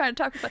was trying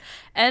to talk about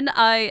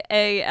Niall.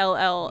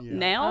 Oh,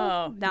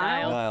 Niall?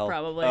 Niall.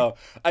 Probably. Oh,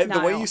 the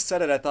way Niall. you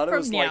said it, I thought it From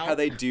was like Niall. how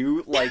they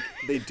do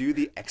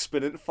the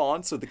exponent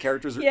font, so the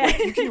characters are. Yeah. Like,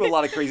 you can do a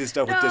lot of crazy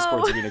stuff with No.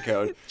 Discord's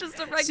Unicode. It's just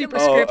a regular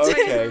Superscript. Oh,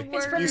 regular okay. It's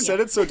word. from You said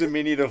it so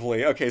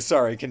diminutively. Okay,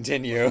 sorry.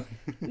 Continue.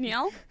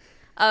 Niall?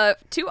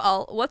 To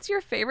all, what's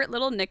your favorite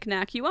little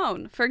knick-knack you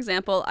own? For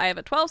example, I have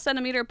a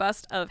 12-centimeter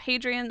bust of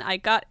Hadrian I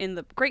got in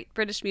the Great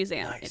British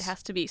Museum. Nice. It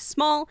has to be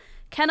small,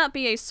 cannot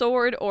be a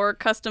sword or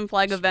custom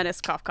flag of Venice,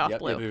 cough, cough, Yep,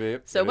 blue.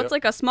 yep. So what's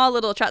like a small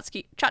little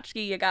tchotchke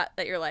you got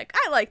that you're like,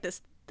 I like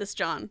this,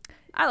 John.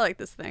 I like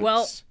this thing.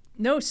 Well,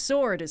 no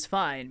sword is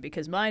fine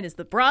because mine is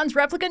the bronze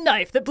replica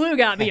knife that Blue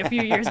got me a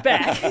few years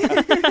back.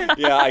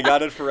 Yeah, I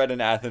got it for Red in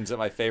Athens at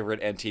my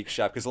favorite antique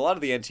shop, because a lot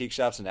of the antique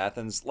shops in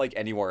Athens, like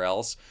anywhere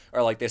else,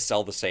 are like they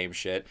sell the same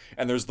shit,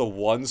 and there's the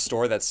one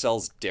store that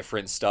sells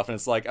different stuff, and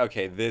it's like,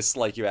 okay, this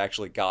like you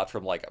actually got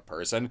from like a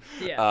person.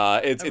 Yeah,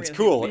 It's a it's real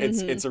cool.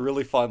 human It's a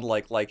really fun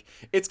like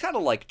it's kind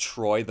of like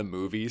Troy the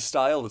movie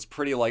style. It's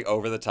pretty like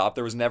over the top.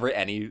 There was never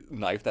any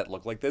knife that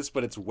looked like this,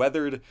 but it's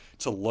weathered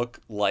to look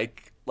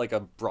like a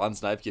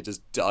bronze knife you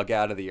just dug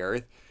out of the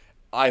earth.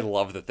 I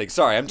love the thing.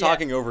 Sorry, I'm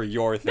talking over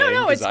your thing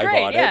No, because it's I great.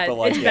 bought Yeah, it. But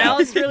like, it's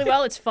balanced really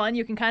well. It's fun.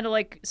 You can kind of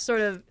like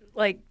sort of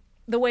like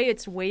the way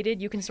it's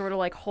weighted. You can sort of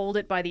like hold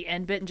it by the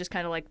end bit and just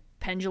kind of like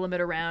pendulum it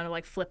around and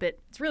like flip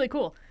it. It's really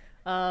cool.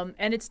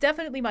 And it's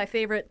definitely my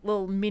favorite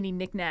little mini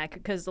knickknack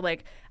because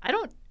like I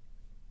don't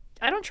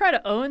try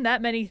to own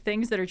that many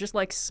things that are just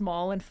like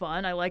small and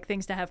fun. I like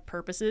things to have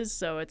purposes.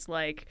 So it's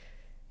like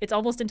it's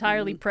almost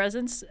entirely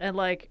presents, and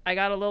like I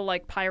got a little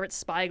like pirate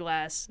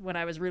spyglass when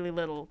I was really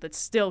little. That's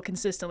still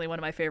consistently one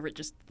of my favorite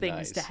just things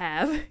Nice. to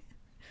have.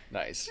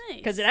 Nice.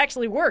 Because it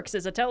actually works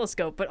as a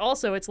telescope, but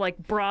also it's like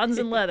bronze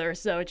and leather,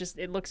 so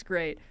it looks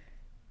great.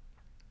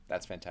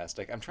 That's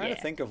fantastic. I'm trying to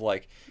Yeah. think of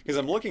like, because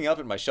I'm looking up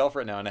at my shelf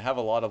right now and I have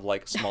a lot of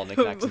like small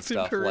knickknacks and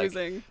stuff,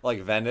 Perusing.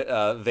 like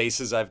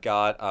vases. I've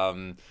got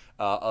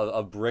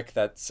a brick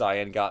that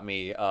Cyan got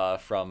me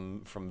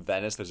from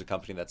Venice. There's a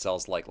company that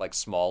sells like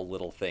small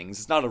little things.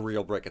 It's not a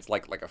real brick. It's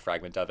like a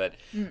fragment of it.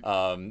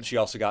 She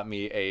also got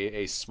me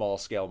a small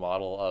scale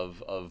model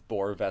of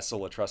Boar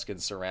vessel Etruscan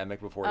ceramic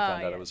before we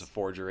found out it was a yes.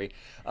 forgery. You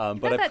But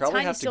got I that probably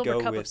tiny have to silver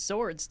go cup with. of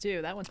swords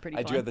too. That one's pretty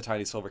I fun. do have the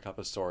tiny silver cup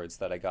of swords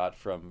that I got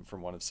from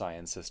one of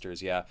Cyan's sisters.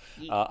 Yeah.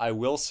 I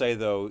will say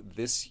though,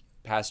 this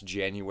past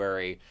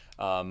January,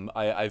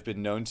 I've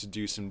been known to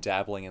do some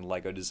dabbling in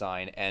Lego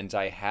design, and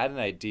I had an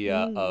idea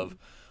of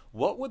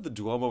what would the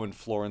Duomo in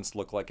Florence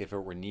look like if it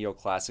were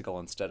neoclassical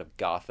instead of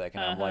Gothic?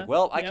 And I'm like,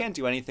 well, I can't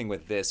do anything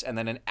with this. And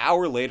then an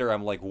hour later,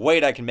 I'm like,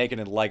 wait, I can make it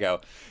in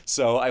Lego.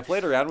 So I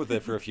played around with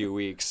it for a few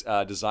weeks,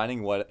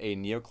 designing what a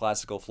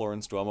neoclassical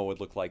Florence Duomo would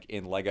look like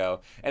in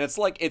Lego. And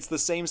it's the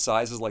same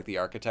size as like the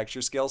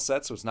architecture scale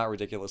set, so it's not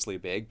ridiculously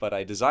big. But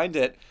I designed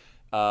it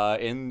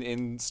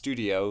in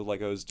Studio,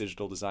 Lego's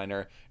digital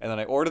designer, and then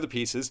I ordered the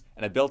pieces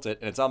and I built it,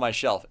 and it's on my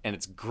shelf, and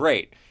it's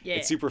great. Yeah.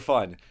 It's super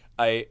fun.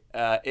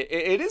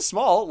 It is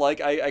small,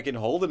 like I can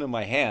hold it in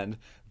my hand,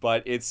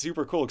 but it's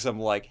super cool because I'm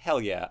like, hell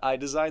yeah, I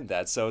designed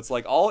that. So it's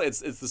like it's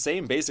the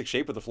same basic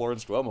shape of the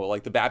Florence Duomo.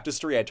 Like the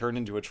baptistry, I turned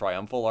into a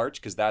triumphal arch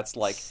because that's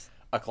like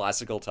a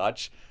classical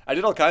touch. I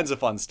did all kinds of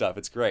fun stuff.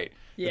 It's great.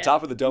 Yeah. The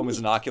top of the dome is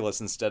an oculus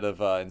instead of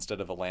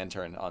a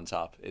lantern on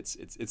top. It's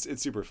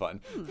super fun.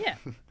 Yeah.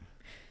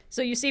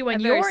 So you see, when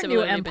I've very your new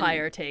similarly been-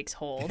 empire takes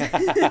hold,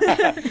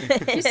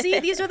 you see,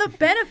 these are the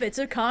benefits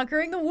of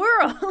conquering the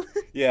world.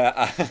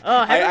 Yeah, Oh,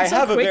 I everyone's so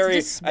have a quick to very,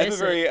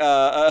 dismiss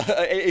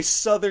a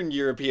Southern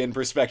European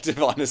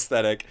perspective on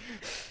aesthetic.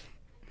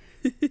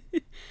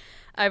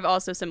 I've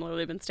also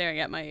similarly been staring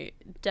at my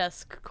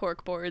desk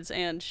corkboards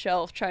and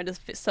shelf trying to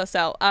suss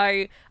out.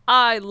 I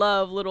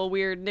love little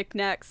weird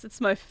knickknacks.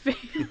 It's my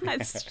favorite.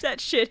 That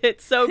shit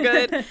hits so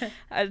good.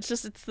 It's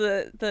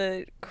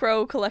the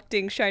crow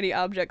collecting shiny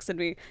objects in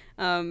me.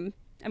 I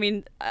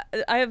mean,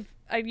 I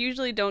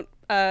usually don't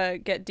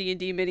get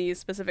D&D minis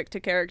specific to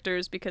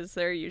characters because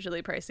they're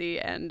usually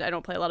pricey, and I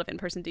don't play a lot of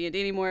in-person D&D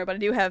anymore, but I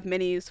do have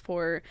minis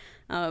for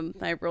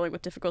my Rolling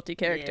with Difficulty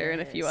character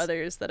and a few Yes.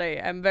 others that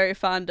I'm very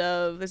fond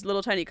of. There's a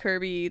little tiny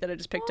Kirby that I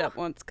just picked up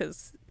once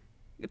because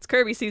it's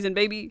Kirby season,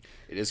 baby.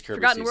 It is Kirby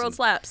Forgotten season. World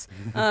slaps.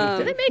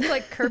 Do they make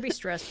like Kirby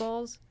stress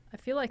balls? I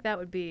feel like that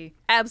would be.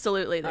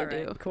 Absolutely, they All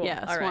right, do. cool.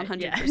 Yes, All right,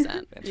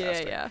 100%.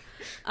 Fantastic. Yeah.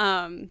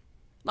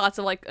 Lots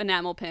of like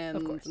enamel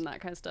pins course. and that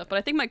kind of stuff. But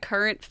I think my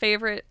current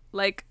favorite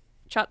like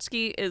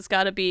tchotchke is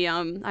got to be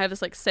I have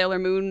this like Sailor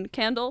Moon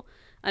candle,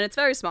 and it's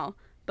very small,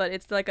 but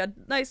it's like a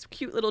nice,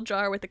 cute little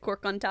jar with a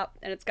cork on top,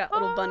 and it's got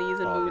little bunnies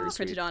and moons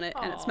printed on it,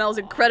 and it smells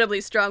incredibly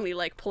strongly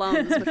like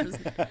plums, which was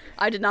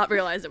I did not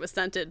realize it was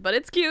scented, but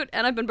it's cute,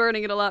 and I've been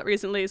burning it a lot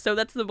recently, so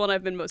that's the one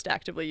I've been most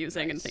actively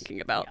using and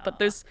thinking about. But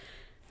there's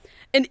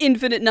an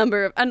infinite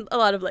number of, and a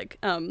lot of like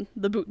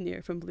the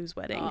boutonniere from Blue's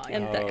Wedding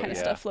and that kind of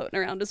stuff floating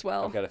around as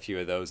well. I've got a few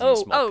of those in a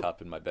small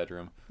cup in my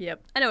bedroom.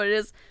 Yep. I know what it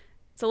is.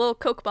 It's a little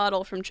Coke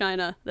bottle from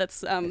China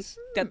that's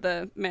got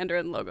the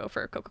Mandarin logo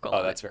for Coca-Cola.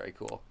 Oh, that's very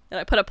cool. That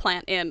I put a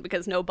plant in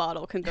because no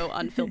bottle can go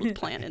unfilled with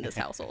plant in this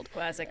household.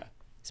 Classic.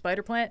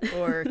 Spider plant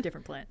or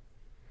different plant?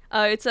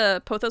 It's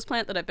a pothos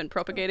plant that I've been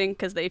propagating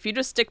because if you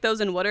just stick those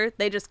in water,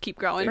 they just keep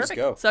growing. They just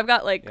go. So I've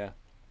got like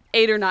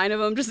 8 or 9 of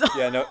them just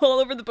all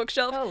over the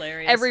bookshelf.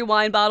 Hilarious. Every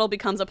wine bottle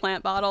becomes a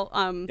plant bottle.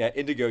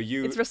 Indigo,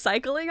 it's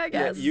recycling, I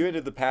guess. Yeah, you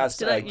into the past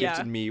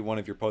gifted me one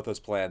of your pothos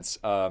plants.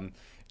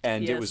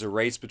 And it was a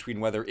race between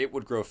whether it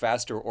would grow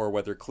faster or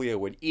whether Cleo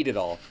would eat it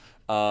all.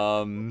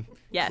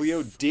 Yes.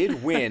 Cleo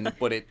did win,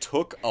 but it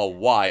took a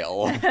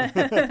while.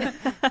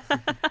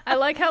 I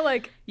like how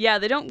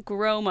they don't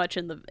grow much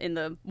in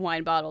the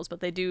wine bottles, but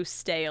they do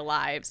stay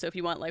alive. So if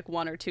you want like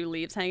 1 or 2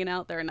 leaves hanging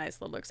out, they're a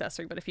nice little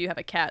accessory. But if you have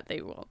a cat,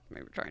 they will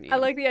maybe try and eat I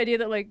them. like the idea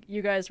that like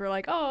you guys were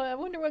like, oh, I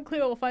wonder when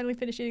Cleo will finally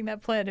finish eating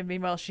that plant, and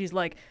meanwhile she's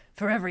like,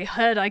 for every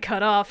head I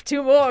cut off,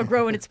 2 more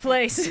grow in its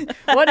place.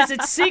 What is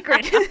its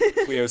secret?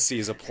 Cleo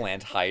sees a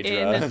plant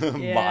hydra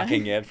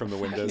mocking it from the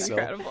windowsill.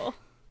 Incredible.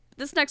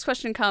 This next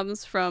question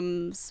comes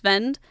from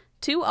Sven.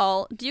 To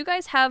all, do you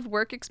guys have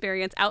work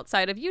experience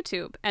outside of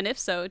YouTube? And if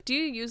so, do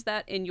you use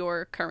that in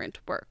your current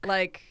work?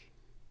 like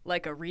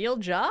a real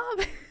job?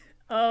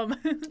 Yeah,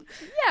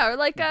 or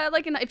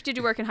did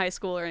you work in high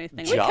school or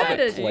anything? Job like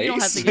at that? You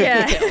don't have place? to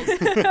give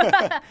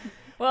details.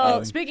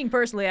 Well, speaking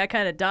personally, I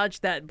kind of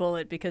dodged that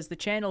bullet because the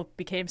channel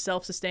became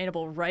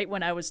self-sustainable right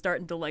when I was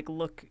starting to like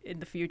look in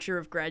the future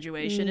of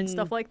graduation and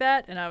stuff like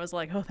that, and I was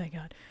like, oh, thank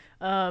God.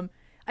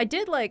 I've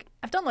done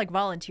like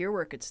volunteer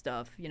work and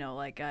stuff, you know,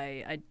 like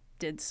I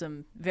did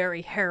some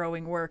very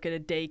harrowing work at a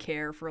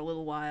daycare for a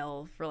little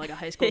while for like a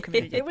high school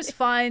community. It was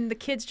fine. The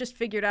kids just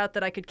figured out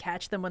that I could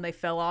catch them when they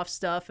fell off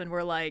stuff and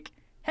were like,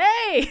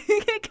 hey,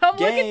 come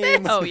look at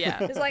this. Oh,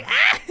 yeah. It's like,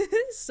 ah!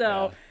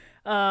 So,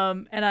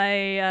 and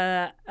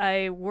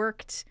I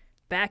worked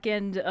back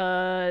end,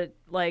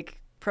 like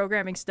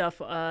programming stuff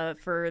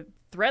for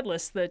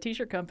Threadless, the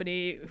t-shirt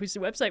company whose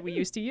website we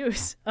used to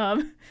use. So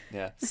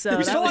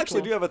we still actually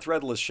cool. do have a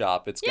Threadless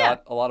shop. It's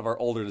got a lot of our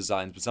older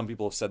designs, but some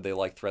people have said they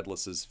like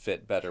Threadless's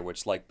fit better,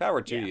 which like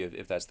power to you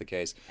if that's the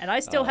case. And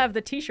I still have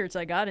the t-shirts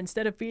I got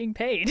instead of being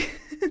paid.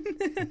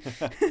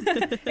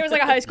 It was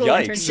like a high school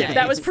internship.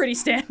 That was pretty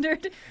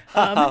standard.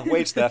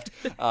 Wage theft.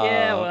 It's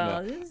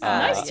a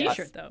nice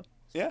t-shirt though.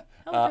 Yeah.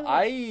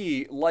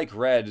 I, like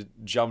Red,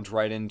 jumped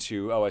right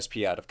into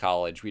OSP out of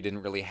college. We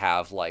didn't really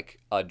have,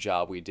 like, a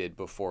job we did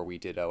before we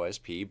did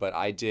OSP, but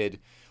I did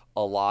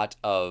a lot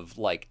of,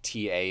 like,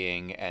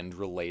 TAing and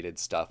related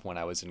stuff when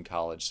I was in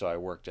college. So I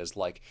worked as,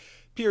 like,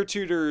 peer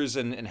tutors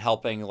and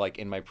helping, like,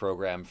 in my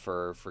program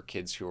for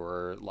kids who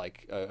are,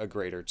 like, a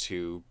grade or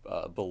 2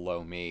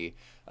 below me.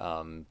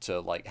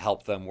 To like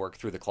help them work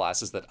through the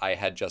classes that I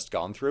had just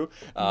gone through.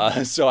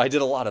 So I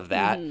did a lot of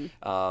that.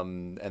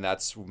 And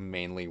that's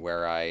mainly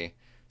where I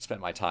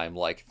spent my time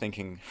like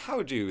thinking,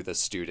 how do the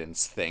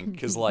students think?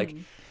 Because like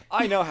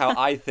I know how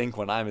I think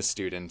when I'm a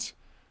student,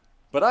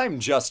 but I'm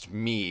just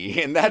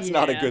me, and that's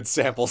not a good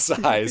sample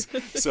size.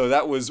 So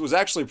that was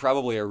actually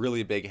probably a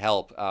really big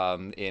help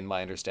in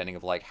my understanding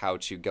of like how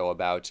to go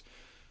about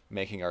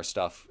making our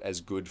stuff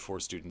as good for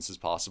students as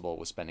possible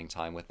with spending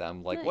time with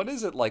them. Like, what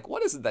is it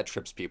that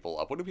trips people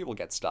up? What do people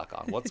get stuck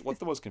on? What's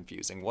the most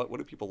confusing? What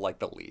do people like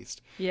the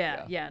least?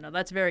 No,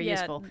 that's very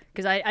useful.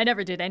 Because I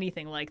never did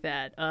anything like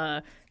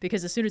that.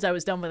 Because as soon as I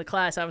was done with the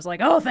class, I was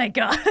like, oh, thank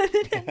God.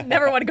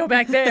 Never want to go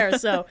back there.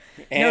 So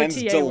no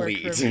TA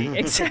delete. work for me.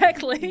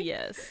 Exactly.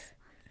 Yes.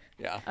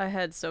 Yeah. I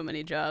had so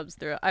many jobs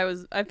through.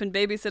 I've been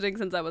babysitting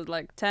since I was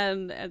like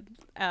 10,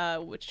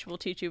 and, which will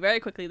teach you very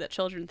quickly that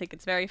children think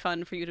it's very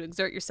fun for you to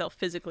exert yourself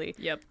physically.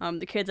 Yep.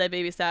 The kids I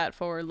babysat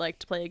for like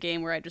to play a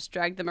game where I just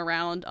dragged them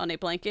around on a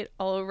blanket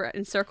all over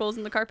in circles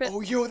in the carpet.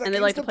 Oh, yo, that and they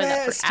game's like to the play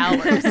best.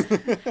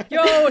 that for hours.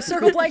 Yo,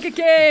 circle blanket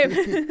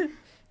game.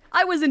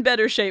 I was in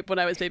better shape when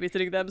I was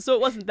babysitting them, so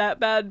it wasn't that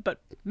bad.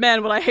 But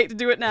man, would I hate to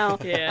do it now.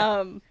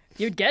 Yeah.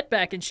 You'd get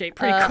back in shape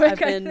pretty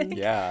quick. I think.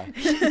 Yeah.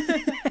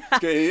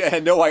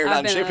 And know why you're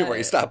not in shape anymore.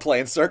 You stop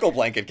playing circle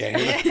blanket game.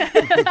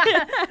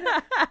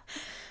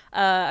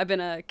 I've been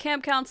a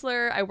camp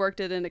counselor. I worked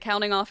at an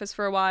accounting office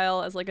for a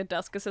while as like a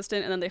desk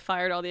assistant, and then they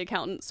fired all the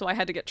accountants, so I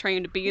had to get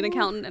trained to be an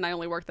accountant, and I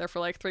only worked there for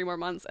like 3 more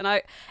months.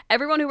 And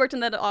everyone who worked in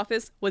that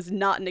office was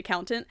not an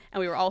accountant, and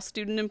we were all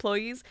student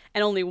employees,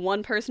 and only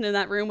one person in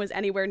that room was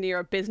anywhere near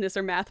a business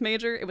or math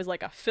major. It was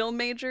like a film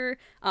major.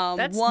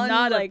 That's one,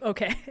 not like,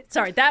 okay.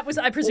 Sorry, that was,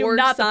 I presume, org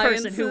not the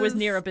person who was sciences.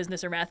 near a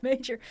business or math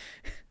major.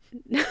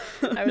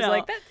 I was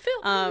like, that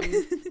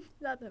film.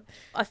 Not them.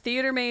 A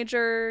theater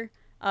major,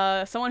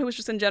 someone who was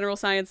just in general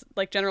science,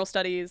 like general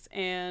studies,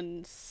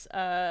 and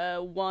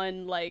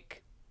one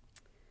like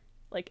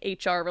like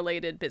HR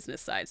related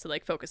business side, so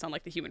like focus on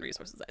like the human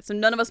resources side. So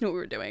none of us knew what we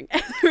were doing.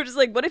 We were just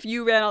like, what if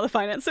you ran all the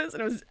finances?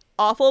 And it was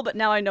awful, but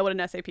now I know what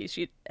an SAP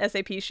sheet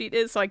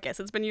is, so I guess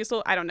it's been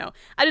useful. I don't know.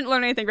 I didn't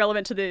learn anything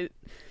relevant to the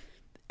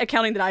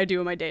accounting that I do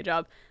in my day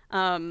job.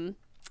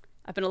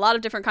 I've been a lot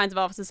of different kinds of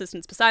office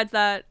assistants besides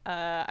that.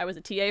 I was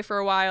a TA for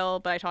a while,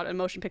 but I taught a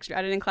motion picture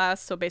editing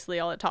class. So basically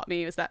all it taught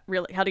me was that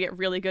really how to get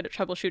really good at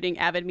troubleshooting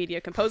Avid Media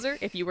Composer.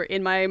 If you were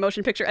in my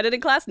motion picture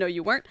editing class, no,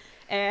 you weren't.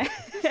 And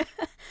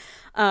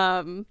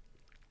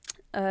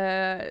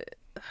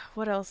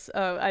what else?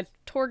 I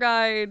tour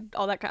guide,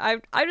 all that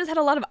kind. I just had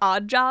a lot of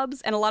odd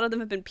jobs, and a lot of them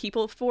have been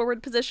people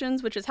forward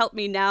positions, which has helped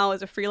me now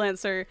as a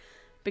freelancer,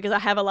 because I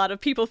have a lot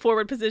of people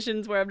forward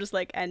positions where I'm just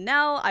like, and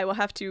now I will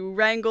have to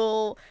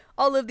wrangle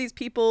all of these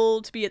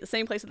people to be at the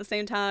same place at the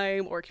same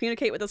time, or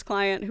communicate with this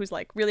client who's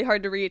like really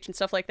hard to reach and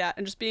stuff like that.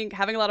 And just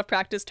having a lot of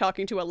practice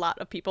talking to a lot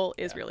of people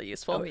is really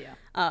useful. Oh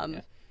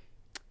yeah.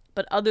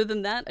 But other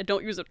than that, I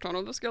don't use a ton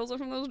of the skills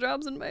from those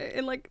jobs because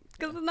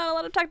there's not a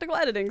lot of technical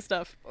editing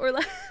stuff or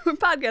like or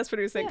podcast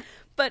producing. Yeah.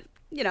 But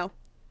you know,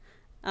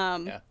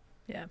 Yeah.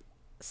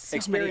 so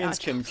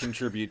Experience many can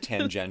contribute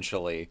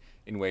tangentially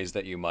in ways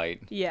that you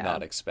might Yeah.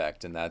 not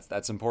expect, and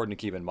that's important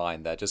to keep in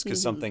mind, that just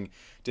because something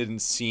didn't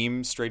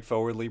seem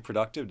straightforwardly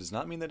productive does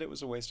not mean that it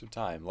was a waste of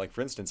time. Like, for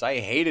instance, I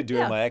hated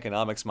doing my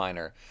economics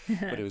minor,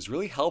 but it was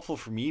really helpful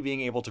for me being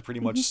able to pretty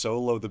much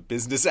solo the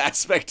business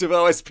aspect of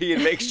OSP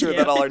and make sure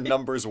that all our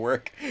numbers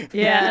work.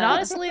 Yeah, and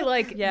honestly,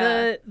 like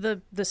Yeah.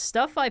 the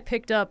stuff I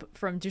picked up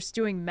from just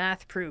doing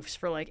math proofs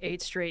for like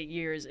 8 straight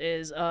years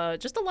is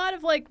just a lot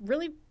of like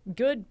really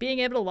good being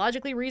able to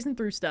logically reason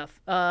through stuff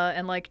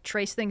and like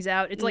trace things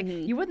out. It's like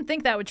you wouldn't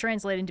think that would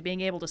translate into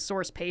being able to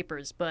source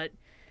papers, but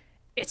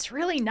it's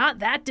really not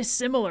that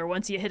dissimilar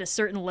once you hit a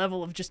certain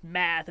level of just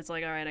math. It's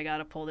like, all right, I got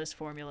to pull this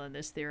formula and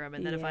this theorem,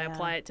 and then if I Yeah.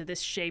 apply it to this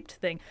shaped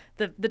thing,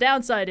 the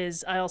downside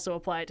is I also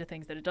apply it to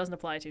things that it doesn't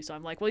apply to. So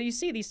I'm like, well, you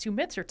see, these two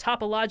myths are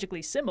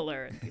topologically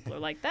similar, and people are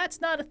like, that's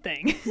not a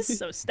thing.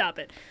 So stop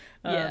it.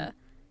 Yeah.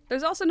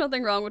 There's also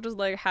nothing wrong with just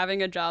like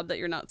having a job that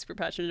you're not super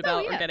passionate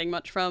about or yeah. getting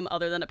much from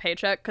other than a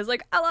paycheck. Because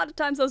like a lot of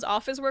times those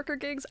office worker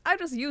gigs, I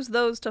just use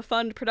those to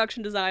fund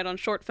production design on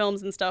short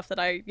films and stuff that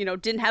I,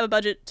 didn't have a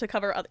budget to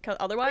cover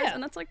otherwise. Yeah.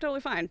 And that's like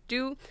totally fine.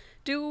 Do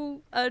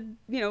a,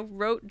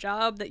 rote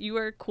job that you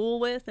are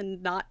cool with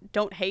and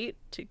don't hate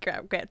to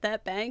get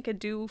that bank and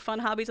do fun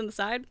hobbies on the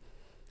side.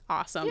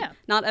 Awesome. Yeah.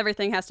 Not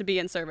everything has to be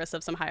in service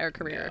of some higher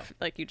career. Yeah. If,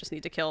 like you just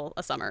need to kill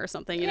a summer or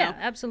something, you Yeah, know?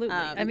 absolutely.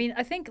 I mean,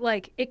 I think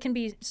like it can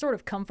be sort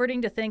of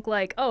comforting to think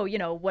like, oh,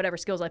 whatever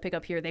skills I pick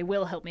up here, they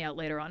will help me out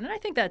later on. And I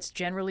think that's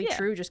generally Yeah.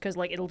 true, just because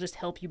like it'll just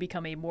help you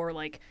become a more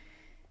like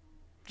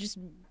just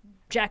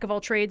jack of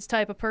all trades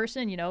type of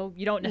person. You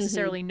don't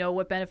necessarily know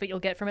what benefit you'll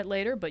get from it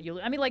later, but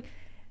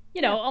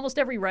almost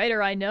every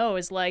writer I know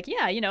is like,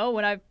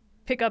 when I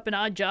pick up an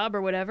odd job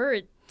or whatever,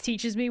 it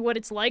teaches me what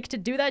it's like to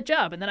do that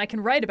job, and then I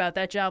can write about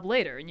that job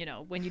later. And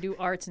when you do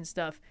arts and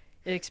stuff,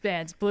 it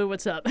expands. Blue,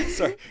 what's up?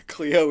 Sorry,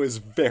 Cleo is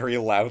very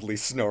loudly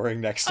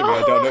snoring next to me.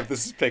 I don't know if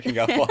this is picking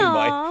up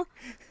on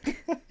mic.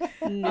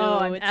 No,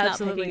 I'm it's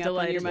absolutely not picking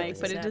up on your delighted that mic,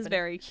 this but is it is happening.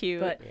 very cute.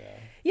 But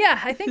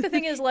yeah, I think the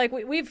thing is like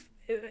we've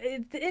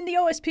in the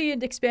OSP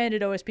and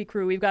expanded OSP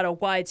crew, we've got a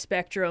wide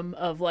spectrum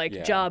of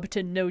like job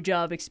to no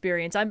job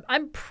experience.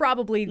 I'm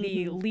probably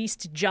the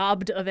least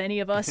jobbed of any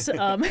of us.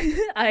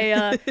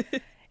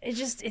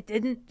 It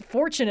didn't,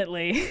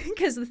 fortunately,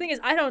 because the thing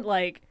is I don't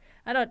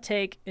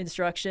take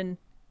instruction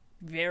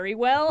very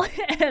well,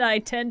 and I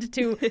tend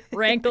to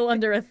rankle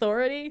under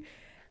authority,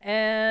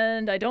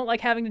 and I don't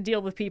like having to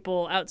deal with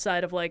people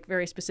outside of like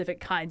very specific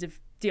kinds of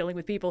dealing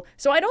with people.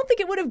 So I don't think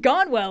it would have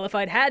gone well if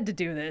I'd had to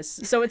do this.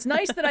 So it's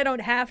nice that I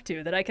don't have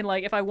to, that I can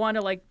like, if I want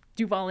to like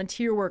do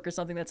volunteer work or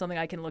something, that's something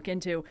I can look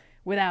into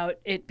without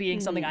it being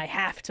something I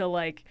have to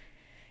like.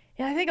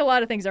 Yeah, I think a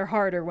lot of things are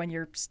harder when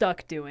you're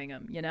stuck doing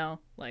them,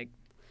 like,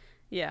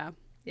 yeah.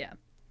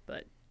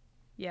 But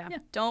Yeah.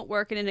 Don't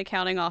work in an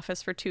accounting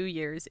office for 2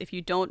 years if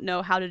you don't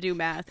know how to do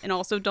math, and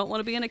also don't want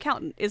to be an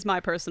accountant is my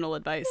personal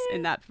advice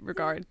in that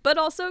regard. But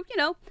also,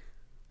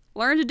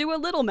 learn to do a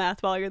little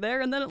math while you're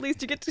there, and then at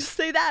least you get to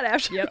say that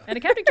after. yep. And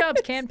accounting jobs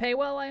can pay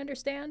well, I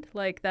understand.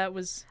 Like that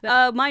was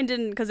Mine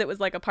didn't, because it was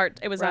like part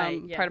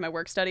Right, of my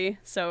work study,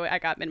 so I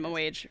got minimum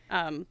wage.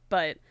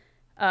 But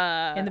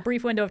in the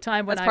brief window of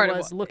time when that's I part of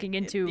was looking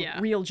into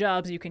real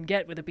jobs you can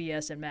get with a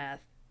BS in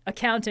math,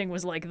 accounting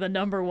was like the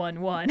number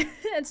one.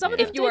 And some of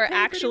them if you are did pay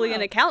pretty actually well.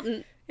 an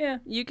accountant, Yeah.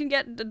 you can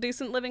get a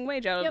decent living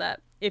wage out of Yep.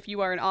 that. If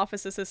you are an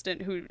office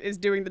assistant who is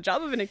doing the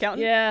job of an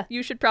accountant, Yeah.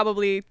 you should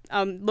probably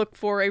look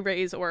for a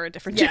raise or a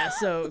different Yeah, job.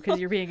 so because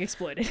you're being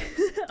exploited.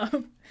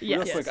 Real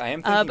Yes. quick, I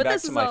am thinking but back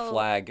this to is my all-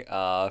 flag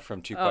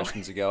from 2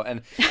 questions ago,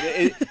 and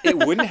it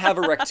wouldn't have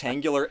a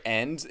rectangular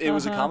end. It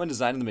was a common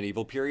design in the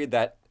medieval period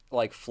that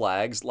like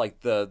flags,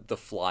 like the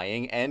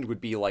flying end would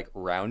be like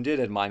rounded,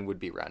 and mine would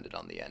be rounded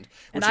on the end.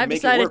 And which would I've make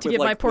it decided work to with, give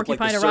my like, with, like, the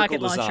porcupine a circle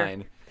rocket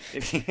design.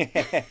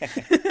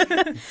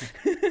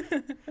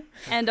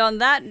 And on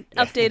that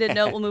updated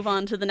note, we'll move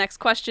on to the next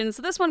question.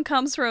 So this one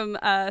comes from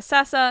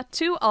Sasa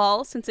to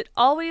all, since it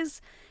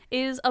always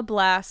is a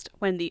blast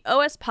when the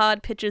OS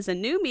Pod pitches a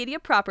new media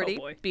property,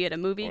 Oh boy. be it a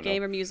movie, no.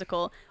 game, or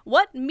musical.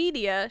 What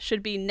media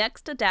should be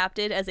next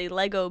adapted as a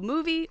Lego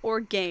movie or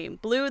game?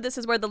 Blue, this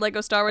is where the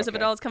Lego Star Wars of it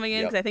Okay. all is coming in,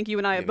 Yep. because I think you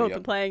and I have Yep, both yep.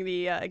 been playing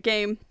the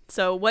game.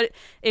 So what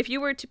if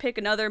you were to pick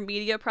another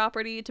media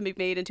property to be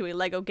made into a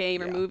Lego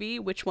game or Yeah. movie,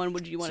 which one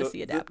would you want to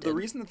see adapted? The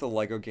reason that the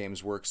Lego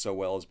games work so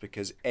well is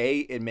because A,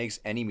 it makes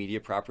any media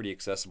property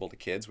accessible to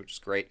kids, which is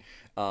great.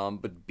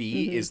 But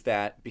B is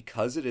that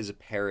because it is a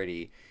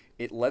parody,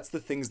 it lets the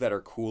things that are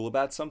cool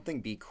about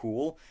something be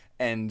cool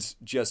and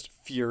just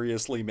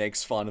furiously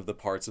makes fun of the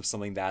parts of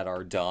something that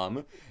are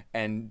dumb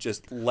and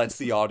just lets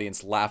the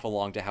audience laugh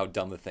along to how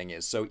dumb the thing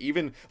is. So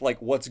even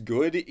like what's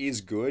good is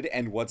good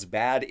and what's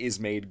bad is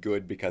made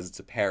good because it's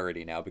a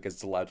parody now, because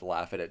it's allowed to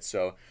laugh at it.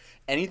 So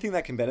anything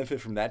that can benefit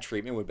from that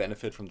treatment would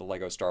benefit from the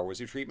Lego Star Wars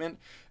treatment.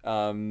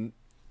 But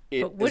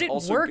would it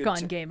work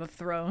on Game of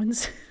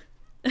Thrones?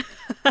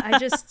 I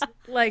just,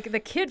 like, the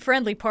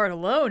kid-friendly part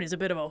alone is a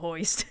bit of a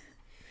hoist.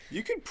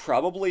 You could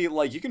probably,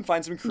 like, you can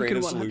find some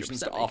creative 100% solutions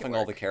to make it offing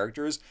all work. the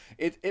characters.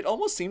 It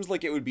almost seems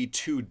like it would be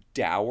too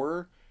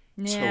dour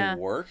Yeah.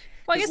 to work.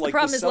 Well, I 'Cause, guess the like,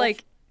 problem is, self-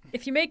 like,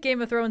 if you make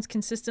Game of Thrones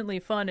consistently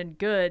fun and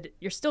good,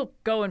 you're still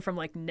going from,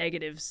 like,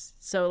 negatives.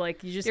 So,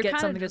 like, you just You're get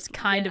kinda something that's just-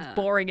 kind yeah. of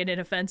boring and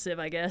inoffensive,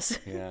 I guess.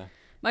 Yeah,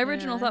 My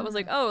original thought was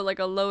like, oh, like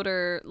a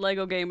loader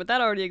Lego game, but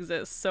that already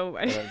exists. So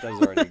that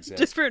does already exist.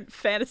 different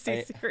fantasy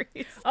I-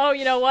 series. Oh,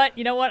 you know what?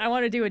 I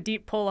want to do a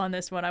deep pull on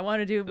this one. I want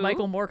to do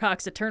Michael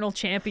Moorcock's Eternal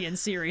Champion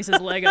series as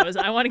Legos.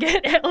 I want to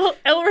get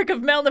Elric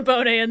of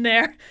Melnibone in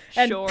there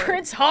and Sure.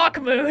 Prince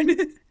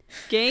Hawkmoon.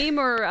 Game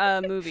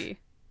or movie?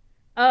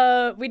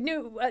 We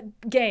knew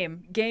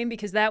game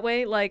because that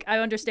way, like, I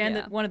understand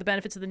Yeah. that one of the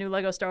benefits of the new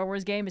Lego Star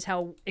Wars game is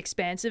how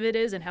expansive it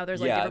is and how there's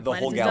like yeah, different the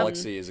planets whole and stuff.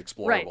 galaxy is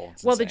explorable. Right.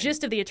 It's Well, the insane.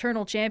 gist of the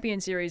Eternal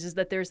Champion series is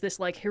that there's this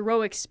like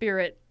heroic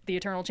spirit, the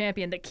Eternal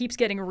Champion, that keeps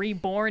getting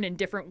reborn in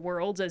different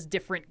worlds as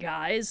different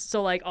guys.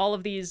 So like all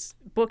of these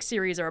book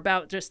series are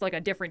about just like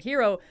a different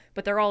hero,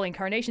 but they're all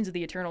incarnations of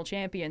the Eternal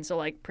Champion. So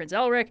like Prince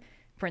Elric,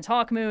 Prince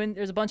Hawkmoon,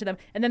 there's a bunch of them.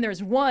 And then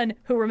there's one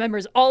who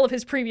remembers all of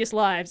his previous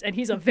lives, and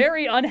he's a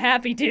very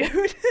unhappy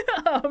dude.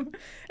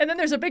 And then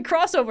there's a big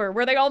crossover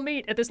where they all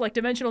meet at this like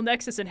dimensional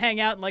nexus and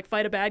hang out and like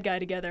fight a bad guy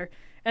together.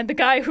 And the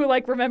guy who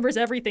like remembers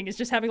everything is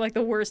just having like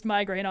the worst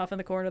migraine off in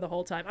the corner the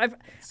whole time. I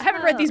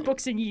haven't read these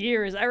books in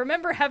years. I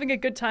remember having a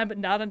good time but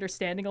not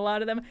understanding a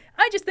lot of them.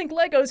 I just think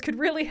Legos could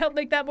really help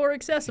make that more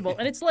accessible.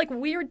 And it's like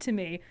weird to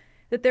me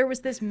that there was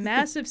this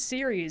massive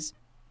series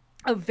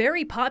of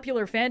very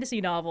popular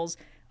fantasy novels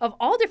of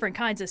all different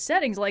kinds of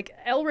settings. Like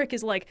Elric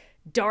is like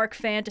dark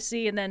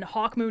fantasy, and then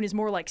Hawkmoon is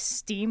more like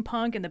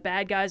steampunk, and the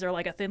bad guys are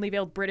like a thinly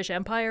veiled British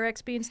Empire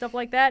XP and stuff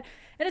like that.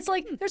 And it's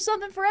like there's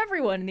something for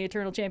everyone in the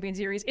Eternal Champion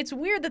series. It's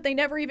weird that they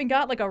never even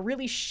got like a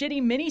really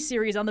shitty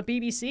miniseries on the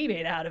BBC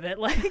made out of it.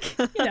 Like,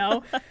 you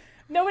know,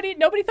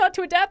 nobody thought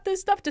to adapt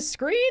this stuff to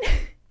screen.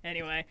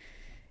 Anyway,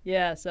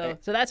 yeah, so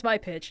that's my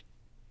pitch.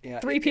 Yeah,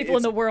 3 people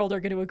in the world are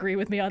going to agree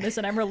with me on this,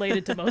 and I'm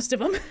related to most of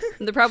them.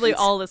 They're probably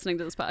all listening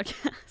to this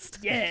podcast.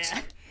 Yeah.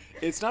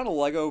 It's not a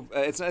Lego.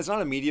 It's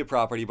not a media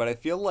property, but I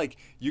feel like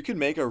you can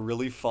make a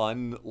really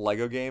fun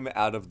Lego game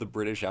out of the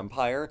British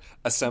Empire,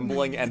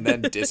 assembling and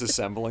then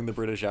disassembling the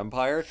British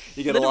Empire.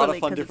 You get a lot Literally,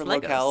 of fun 'cause it's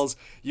different Legos. locales.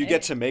 You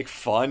get to make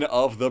fun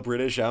of the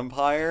British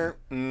Empire.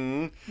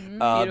 There'd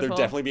Beautiful.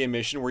 definitely be a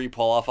mission where you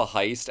pull off a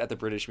heist at the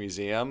British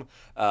Museum,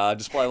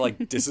 just by like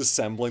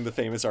disassembling the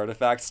famous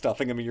artifacts,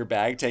 stuffing them in your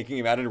bag, taking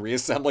them out, and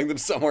reassembling them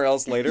somewhere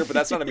else later. But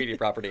that's not a media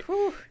property,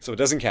 so it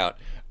doesn't count.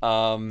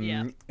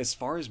 Yeah. As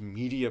far as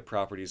media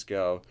properties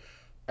go,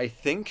 I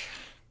think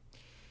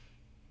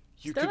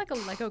you Is there could like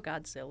a Lego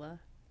Godzilla?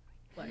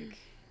 Like,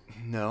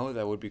 no,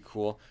 that would be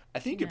cool. I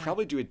think you could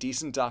probably do a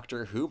decent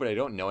Doctor Who, but I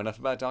don't know enough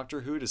about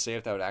Doctor Who to say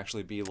if that would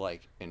actually be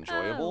like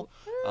enjoyable.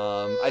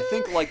 I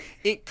think like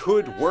it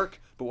could work,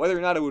 but whether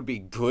or not it would be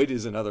good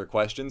is another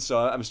question. So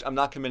I'm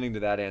not committing to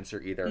that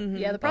answer either.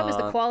 yeah, the problem is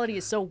the quality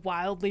is so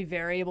wildly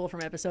variable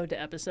from episode to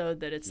episode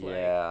that it's like,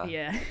 Yeah.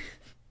 yeah.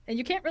 And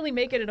you can't really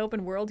make it an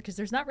open world because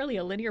there's not really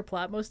a linear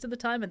plot most of the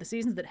time, and the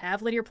seasons that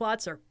have linear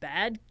plots are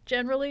bad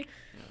generally.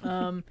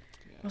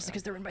 Mostly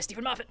because they're written by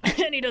Stephen Moffat,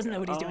 and he doesn't know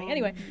what he's doing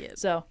anyway.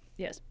 So,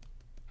 yes.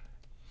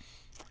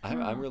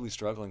 I'm really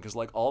struggling because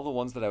like all the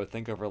ones that I would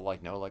think of are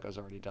like, no, Lego's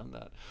already done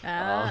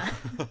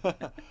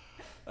that.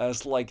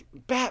 It's like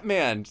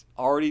Batman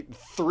already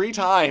 3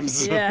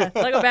 times. Yeah,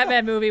 Lego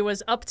Batman movie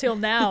was up till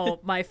now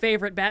my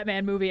favorite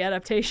Batman movie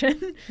adaptation.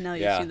 Now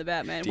you've Yeah. seen the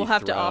Batman. We'll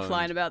have to Dethroned.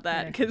 offline about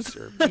that Yeah. because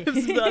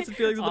there's lots of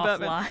feelings of the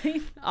Batman.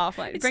 Offline.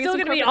 Offline. It's Bring still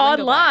some going to be corporate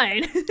lingo back.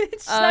 online.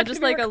 It's not Just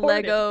gonna like be a recorded.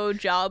 Lego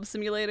job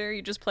simulator.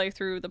 You just play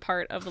through the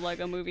part of the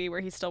Lego movie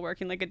where he's still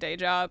working like a day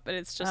job, but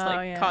it's just Oh,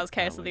 like yeah. cause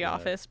chaos Oh at the my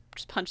God. office.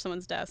 Just punch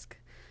someone's desk.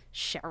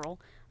 Cheryl.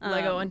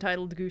 Lego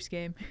Untitled Goose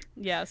Game.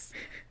 Yes.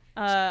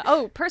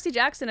 Percy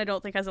Jackson I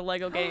don't think has a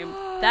Lego game.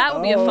 That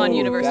would be a fun Oh,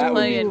 universe that to would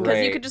play be in because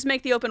you great. could just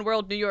make the open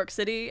world New York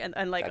City and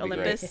like That'd be great.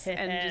 Olympus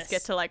and just get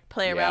Yes. to like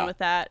play Yeah. around with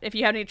that. If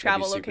you have any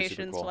travel super, super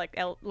locations cool. to like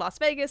Las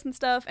Vegas and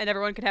stuff, and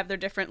everyone could have their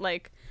different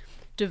like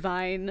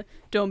divine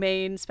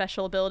domain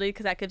special ability,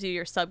 because that gives you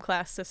your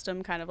subclass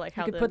system, kind of like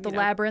how You could put the you know,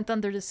 labyrinth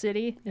under the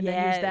city and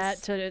then use that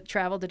Yes. to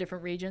travel to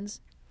different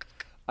regions.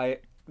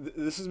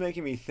 This is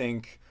making me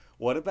think,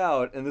 what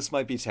about, and this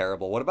might be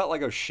terrible, what about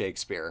Lego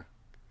Shakespeare?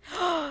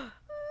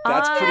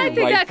 That's I pretty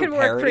think ripe that for could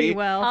work parody. pretty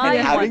well. I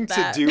And want having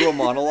that. to do a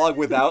monologue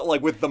without,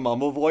 like, with the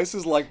mumble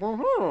voices, like...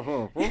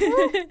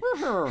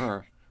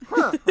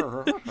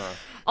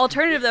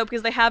 Alternative though,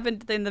 because they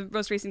haven't in the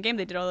most recent game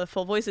they did all the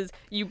full voices.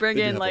 You bring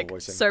They do in have like full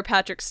voicing. Sir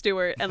Patrick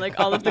Stewart and like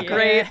all of the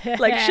Yeah. great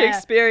like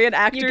Shakespearean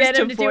actors You get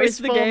him to to do voice his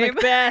the full game.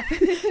 Macbeth.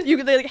 You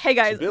could be like, hey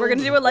guys, we're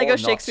gonna do a build Lego or not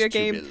Shakespeare to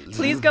game. build?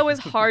 Please go as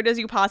hard as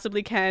you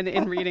possibly can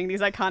in reading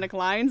these iconic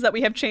lines that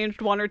we have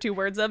changed one or two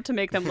words of to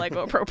make them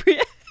Lego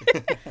appropriate.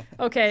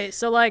 Okay,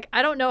 so like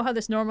I don't know how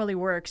this normally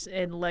works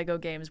in Lego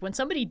games. When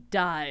somebody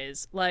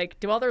dies, like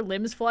do all their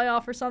limbs fly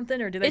off or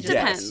something, or do they It just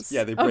depends. Yes.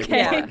 Yeah, they break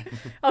Okay. apart.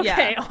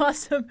 Okay, Yeah.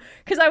 awesome.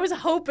 Because I was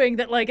hoping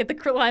that, like, at the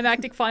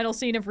climactic final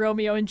scene of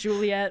Romeo and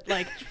Juliet,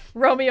 like,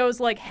 Romeo's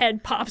like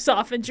head pops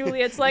off and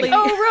Juliet's like,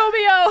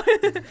 "Oh,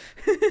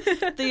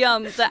 Romeo!"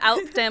 The out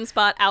damn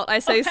spot out I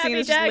say Oh, scene happy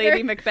is just dagger.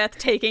 Lady Macbeth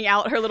taking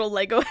out her little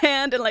Lego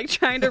hand and like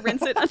trying to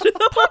rinse it under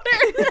the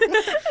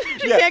water.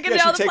 She can't get it she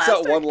out of the takes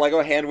plastic. out one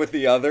Lego hand with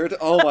the other.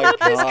 Oh my god.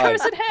 This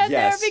cursed hand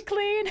yes. there be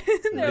clean.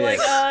 They're like,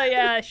 This. "Oh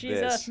yeah, she's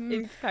This.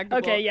 Impeccable.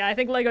 Okay, yeah, I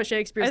think Lego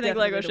Shakespeare's I think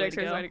definitely Lego the way to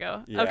Shakespeare's the go. way to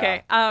go. Yeah.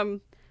 Okay.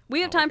 We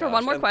have Oh my time for gosh.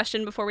 one more And-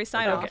 question before we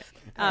sign Okay.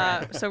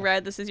 off. So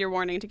Red, this is your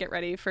warning to get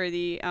ready for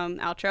the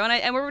outro,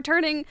 and we're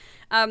returning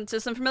to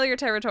some familiar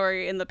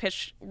territory in the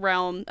pitch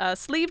realm.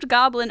 Sleeved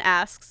Goblin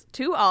asks,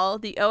 to all,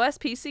 the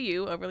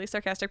OSPCU, Overly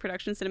Sarcastic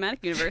Production Cinematic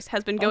Universe,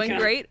 has been going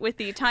Okay. great with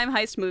the time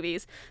heist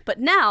movies, but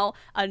now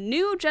a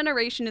new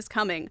generation is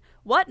coming.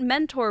 What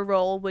mentor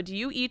role would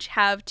you each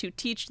have to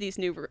teach these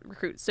new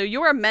recruits? So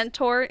you're a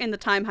mentor in the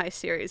time heist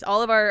series.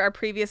 All of our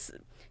previous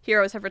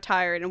heroes have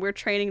retired, and we're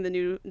training the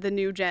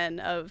new gen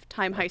of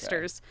time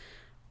heisters.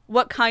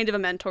 What kind of a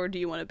mentor do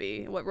you want to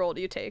be? What role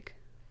do you take?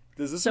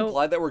 Does this So-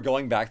 imply that we're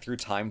going back through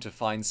time to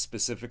find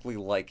specifically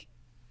like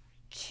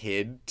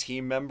kid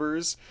team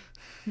members?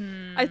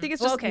 I think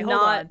it's Well, just okay, hold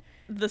not on.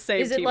 the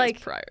same Is it team like-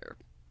 as prior.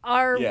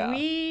 Are Yeah.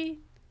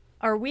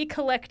 we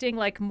collecting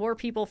like more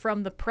people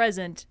from the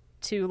present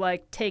to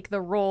like take the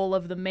role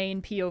of the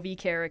main POV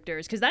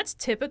characters? Because that's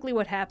typically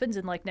what happens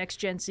in like next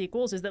gen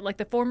sequels, is that like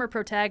the former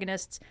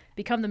protagonists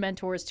become the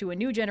mentors to a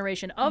new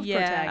generation of Yeah.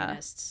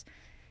 protagonists.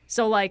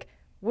 So like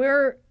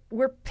we're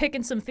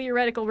picking some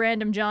theoretical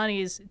random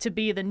Johnnies to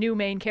be the new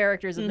main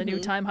characters in the new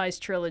Time Heist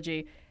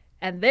trilogy,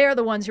 and they're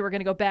the ones who are going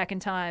to go back in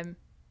time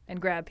and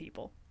grab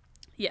people.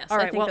 Yes. All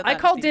right, think well, that I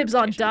that's call the dibs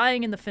on implication.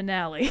 dying in the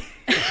finale.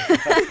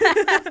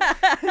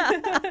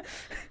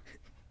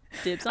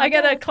 Dibs on I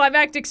got a that.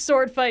 climactic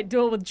sword fight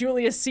duel with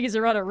Julius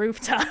Caesar on a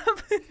rooftop.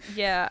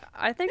 Yeah,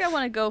 I think I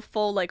want to go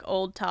full like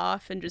old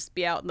Toph and just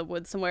be out in the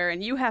woods somewhere,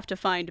 and you have to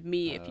find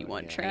me if you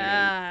want training.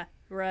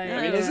 Right.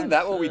 I mean, isn't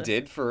that what we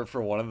did for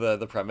one of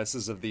the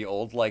premises of the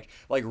old like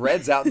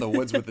Red's out in the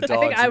woods with the I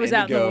dogs? think I and was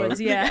out in the Indigo-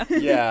 woods, yeah.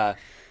 Yeah,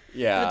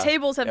 yeah. The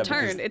tables have Yeah,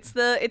 because- turned.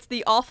 It's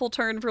the awful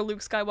turn for Luke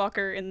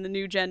Skywalker in the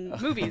new gen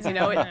movies. You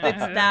know, it's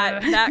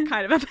that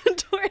kind of a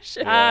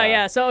mentorship.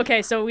 Yeah.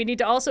 So we need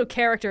to also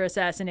character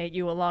assassinate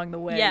you along the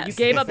way. Yes, You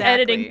gave up exactly.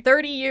 editing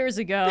 30 years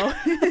ago,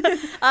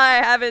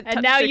 I haven't. and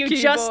touched now a you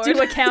just do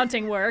keyboard.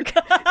 accounting work.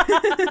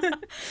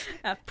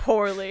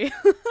 Poorly.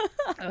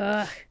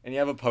 Ugh. And you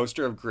have a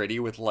poster of Gritty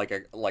with like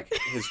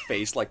his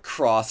face like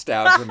crossed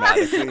out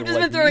dramatically. I've just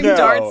like, been throwing no.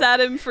 darts at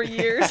him for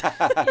years.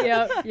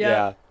 Yep.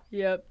 Yeah.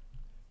 Yep.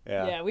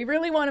 Yeah. Yeah, we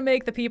really want to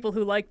make the people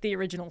who like the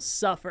original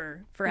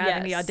suffer for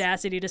having the Yes.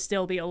 audacity to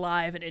still be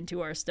alive and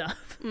into our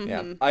stuff.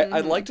 Yeah,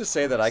 I'd like to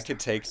say that I could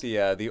take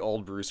the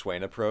old Bruce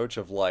Wayne approach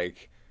of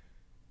like,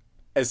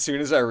 as soon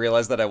as I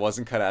realized that I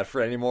wasn't cut out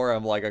for it anymore,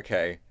 I'm like,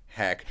 okay,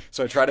 heck.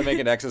 So I try to make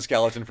an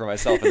exoskeleton for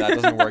myself, and that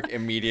doesn't work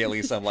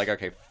immediately. So I'm like,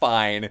 okay,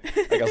 fine.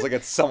 I guess I'll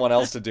get someone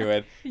else to do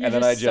it, You and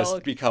then I just just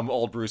sulk. become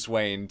old Bruce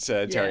Wayne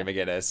to Terry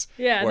McGinnis.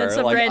 Yeah, and then where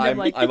some like random, I'm,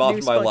 like, I'm off new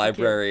in my spunky kid.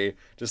 library,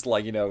 just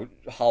like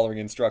hollering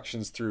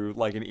instructions through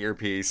like an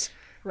earpiece.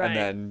 Right. And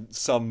then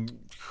some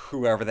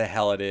whoever the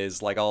hell it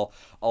is, like I'll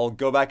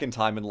go back in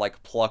time and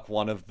like pluck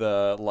one of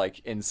the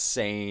like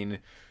insane,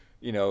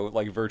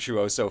 like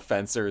virtuoso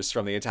fencers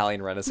from the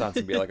Italian Renaissance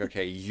and be like,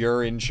 okay,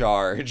 you're in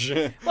charge.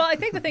 Well, I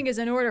think the thing is,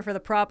 in order for the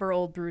proper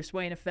old Bruce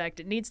Wayne effect,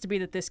 it needs to be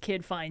that this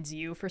kid finds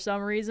you for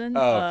some reason.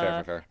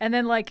 Oh, fair. And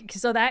then, like,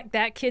 so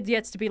that kid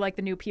gets to be, like,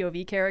 the new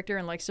POV character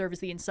and, like, serve as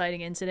the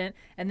inciting incident.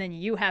 And then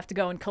you have to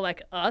go and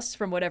collect us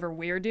from whatever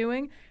we're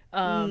doing.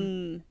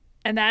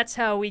 And that's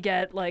how we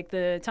get, like,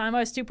 the Time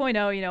Heist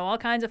 2.0, all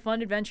kinds of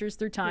fun adventures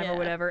through time Yeah. or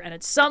whatever. And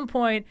at some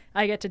point,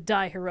 I get to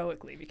die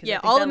heroically. Because I Yeah,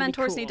 think all the that'll be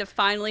mentors cool. need to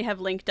finally have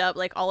linked up.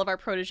 Like all of our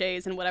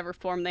proteges in whatever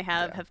form they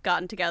have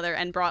gotten together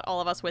and brought all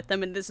of us with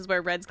them. And this is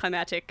where Red's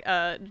climactic,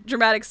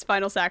 dramatic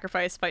final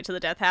sacrifice fight to the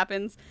death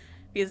happens.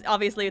 Because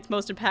obviously it's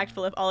most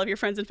impactful if all of your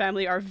friends and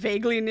family are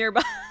vaguely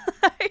nearby.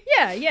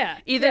 yeah.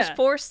 Either yeah.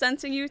 force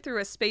sensing you through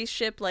a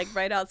spaceship like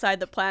right outside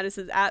the planet's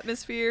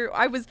atmosphere.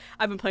 I've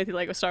been playing through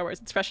Lego Star Wars.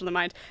 It's fresh in the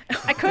mind.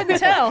 I couldn't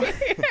tell.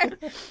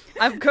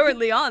 I'm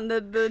currently on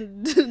the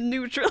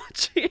new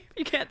trilogy. If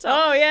you can't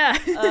tell. Oh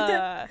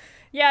yeah.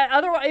 Yeah,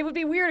 otherwise it would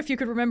be weird if you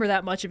could remember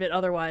that much of it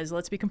otherwise,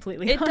 let's be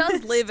completely It honest.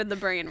 does live in the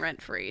brain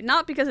rent free.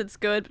 Not because it's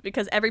good, but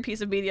because every piece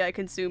of media I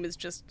consume is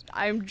just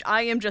I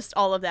am just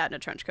all of that in a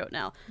trench coat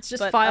now. It's just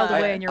But, filed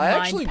away in your I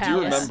mind actually palace.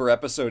 do remember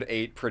episode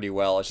 8 pretty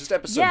well. It's just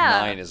episode Yeah.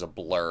 9 is a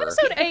blur.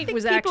 Episode 8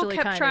 was People actually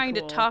kept kind of trying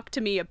cool. to talk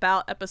to me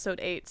about episode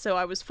 8, so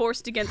I was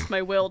forced against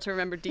my will to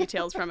remember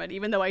details from it,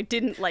 even though I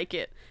didn't like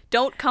it.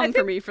 Don't come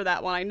for me for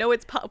that one. I know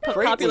it's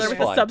popular was with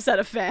fun. a subset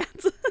of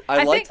fans.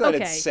 I like think- that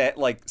okay. it's set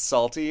like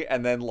salty,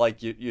 and then like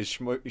you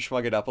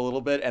schmug it up a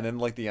little bit, and then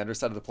like the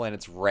underside of the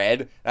planet's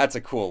red. That's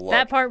a cool look.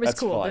 That part was That's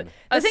cool. Fun.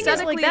 The thing is, like,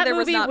 Aesthetically, that there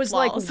was movie not was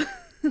flaws.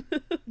 like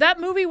that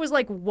movie was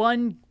like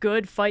one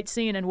good fight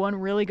scene and one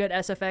really good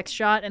SFX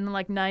shot, and then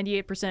like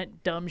 98%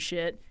 dumb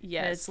shit.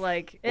 Yes. And it's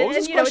like What was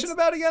this you know, question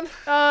about again?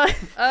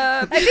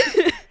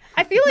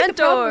 I feel like the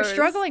problem we're Mentors.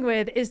 struggling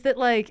with is that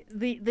like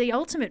the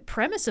ultimate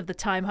premise of the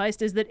time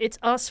heist is that it's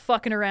us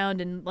fucking around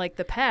in like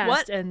the past.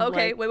 What? And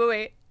Okay, like,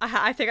 wait.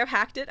 I think I've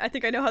hacked it. I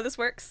think I know how this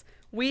works.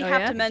 We Oh,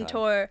 have yeah? to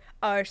mentor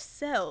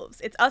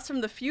ourselves. It's us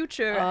from the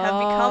future have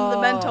become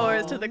the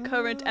mentors to the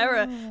current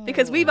era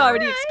because we've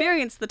already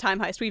experienced the time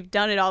heist. We've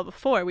done it all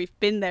before. We've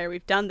been there.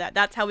 We've done that.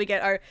 That's how we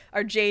get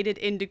our jaded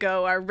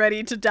indigo, our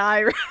ready to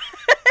die.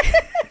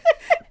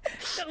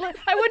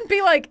 I wouldn't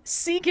be like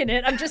seeking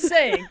it. I'm just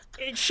saying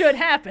it should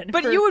happen.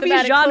 But for you would be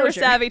thematic genre closure.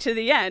 savvy to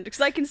the end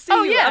because I can see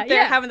Oh, you yeah, up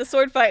there yeah. having the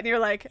sword fight and you're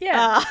like, Yeah.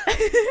 ah,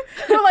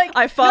 We're like,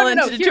 I've fallen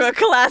no, into a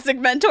classic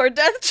mentor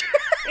death trap.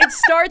 It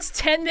starts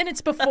 10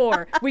 minutes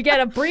before. We get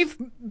a brief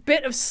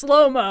bit of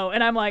slow-mo,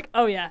 and I'm like,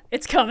 oh yeah,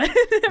 it's coming.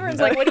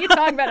 Everyone's like, what are you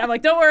talking about? I'm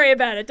like, don't worry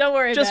about it. Don't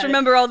worry Just about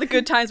remember all the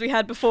good times we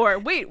had before.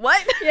 Wait,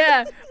 what? it.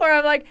 Yeah. Or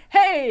I'm like,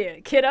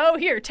 hey, kiddo,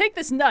 here, take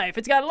this knife.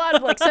 It's got a lot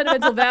of like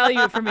sentimental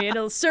value for me, and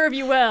it'll serve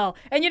you well.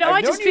 And you know, I've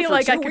I known just you feel for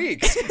like I 2 can.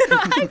 weeks.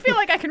 I feel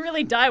like I can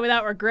really die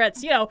without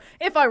regrets. You know,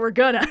 if I were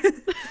gonna.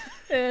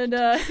 And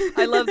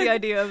I love the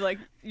idea of like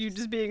you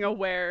just being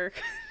aware.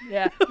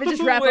 yeah, I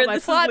just wrap Where up my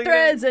this is plot leading.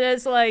 threads, and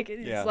it's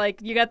Yeah.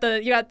 like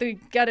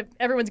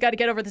everyone's got to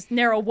get over this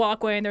narrow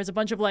walkway, and there's a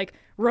bunch of like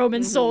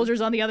Roman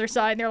soldiers on the other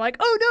side, and they're like,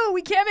 oh no,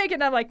 we can't make it.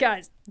 And I'm like,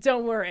 guys,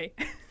 don't worry.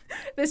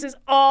 This is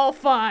all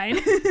fine.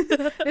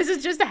 This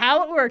is just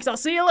how it works. I'll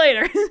see you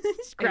later.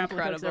 Just grapple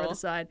hooks over Incredible. the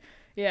side.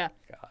 Yeah.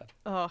 God.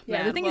 Oh, Yeah,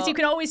 man. the thing is, well, you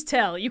can always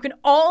tell. You can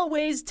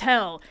always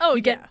tell. Oh, you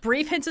yeah. get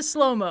brief hints of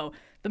slow-mo.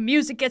 The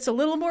music gets a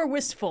little more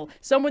wistful.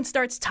 Someone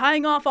starts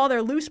tying off all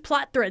their loose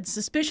plot threads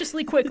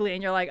suspiciously quickly,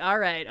 and you're like, all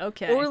right,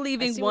 okay. or I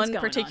leaving see what's one going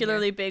on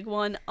particularly here." big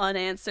one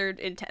unanswered.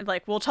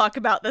 Like we'll talk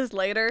about this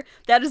later.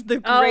 That is the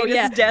Oh, greatest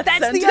yeah. death That's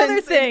the sentence other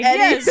in thing, any-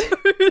 yes.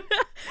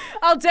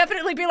 I'll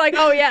definitely be like,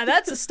 oh yeah,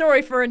 that's a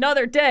story for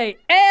another day,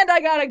 and I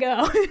gotta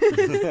go.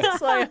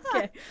 It's like,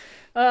 okay.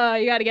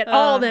 You gotta get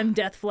all them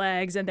death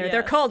flags, and they're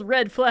yes. called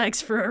red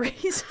flags for a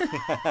reason.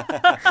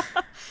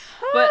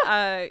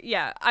 But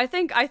yeah, I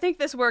think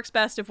this works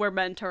best if we're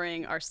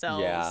mentoring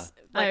ourselves. Yeah.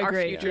 Like I our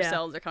agree, future yeah.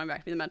 selves are coming back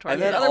to be the mentor.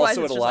 And then Otherwise,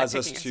 also it's it just like allows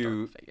us picking a to,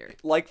 historical figure.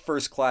 like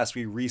first class,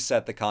 we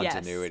reset the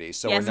continuity,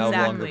 so Yes, we're no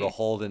longer exactly.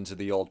 beholden to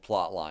the old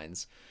plot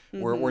lines.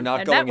 We're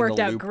not And going that worked in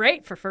the out loop.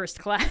 great for first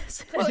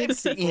class.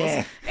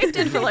 Yeah. It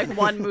did for like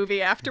one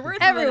movie afterwards.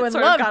 and then it Everyone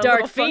sort of loved got a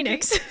Dark little funky.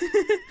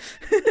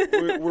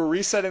 Phoenix. We're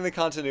resetting the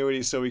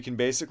continuity so we can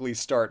basically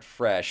start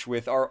fresh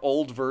with our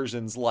old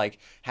versions, like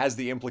has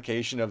the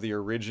implication of the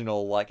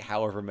original, like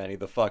however many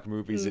the fuck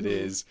movies it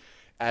is,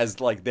 as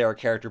like their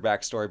character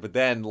backstory, but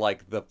then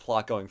like the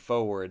plot going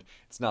forward,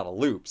 it's not a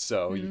loop,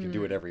 so you can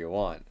do whatever you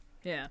want.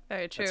 Yeah.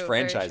 Very true. It's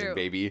very franchising, true.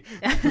 baby.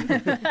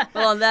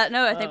 Well, on that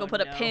note, I think Oh, we'll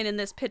put a no. pin in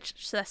this pitch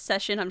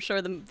session. I'm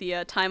sure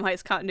the time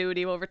heist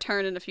continuity will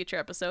return in a future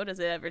episode, as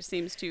it ever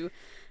seems to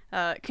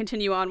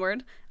continue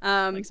onward.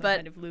 Like some But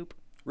kind of loop.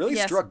 Really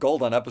Yes. struck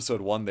gold on episode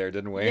 1 there,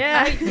 didn't we?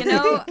 Yeah. you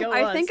know, Go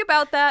I us. think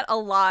about that a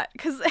lot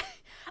because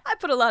I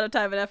put a lot of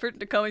time and effort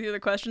into coming through the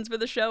questions for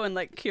the show and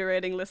like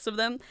curating lists of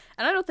them,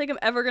 and I don't think I'm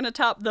ever gonna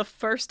top the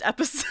first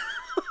episode.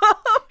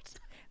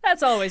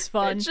 That's always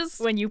fun It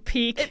just- when you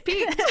peak. it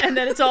peaked. And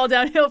then it's all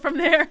downhill from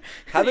there.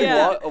 Having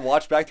Yeah.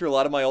 watched back through a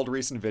lot of my old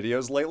recent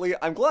videos lately,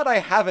 I'm glad I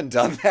haven't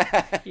done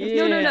that.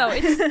 Yeah. No.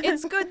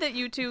 It's good that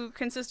you two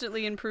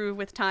consistently improve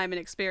with time and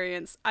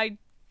experience.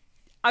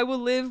 I will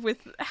live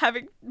with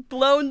having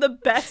blown the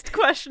best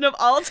question of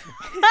all time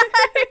in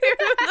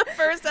the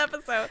first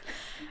episode.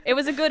 It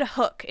was a good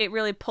hook. It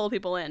really pulled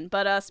people in.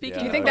 But speaking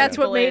Yeah. of Do I think Oh, that's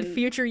yeah. what made in,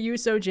 future you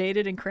so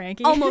jaded and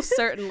cranky. almost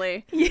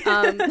certainly.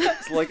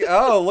 It's like,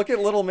 oh, look at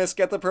Little Miss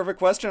get the perfect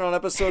question on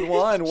episode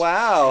 1.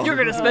 Wow. You're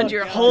gonna spend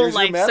your whole Here's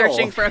your life medal.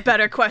 searching for a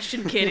better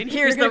question, kid, and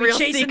here's You're the gonna be real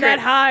chasing secret. that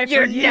high for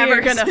You're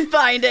never years. gonna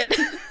find it.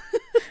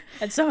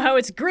 And somehow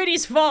it's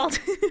Gritty's fault.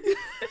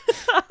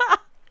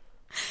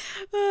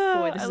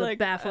 Boy, this I is like, a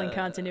baffling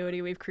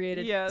continuity we've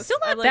created. yes, Still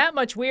I not like- that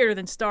much weirder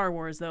than Star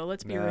Wars, though.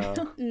 Let's be No.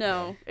 real.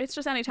 No, it's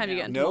just anytime you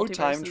get into No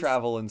time multiverses.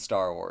 travel in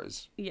Star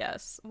Wars.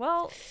 Yes.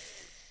 Well,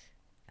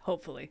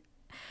 Hopefully.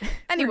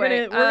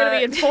 Anyway, we're gonna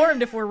be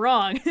informed if we're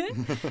wrong.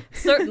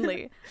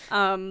 certainly.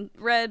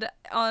 Red,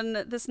 on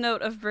this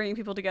note of bringing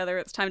people together,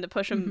 it's time to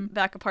push them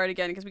back apart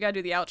again because we gotta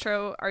do the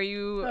outro. Are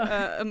you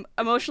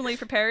emotionally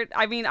prepared?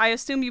 I mean, I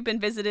assume you've been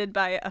visited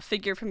by a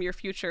figure from your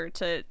future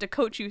to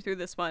coach you through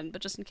this one,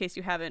 but just in case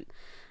you haven't,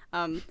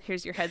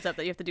 here's your heads up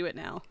that you have to do it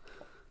now.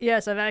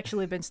 Yes, I've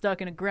actually been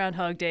stuck in a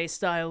Groundhog Day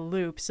style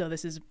loop, so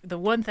this is the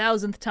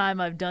 1000th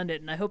time I've done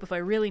it, and I hope if I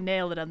really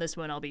nail it on this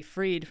one, I'll be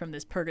freed from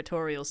this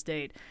purgatorial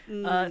state.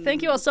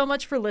 Thank you all so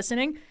much for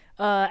listening.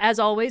 As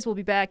always, we'll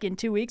be back in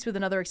 2 weeks with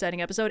another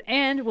exciting episode,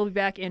 and we'll be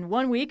back in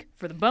 1 week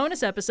for the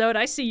bonus episode.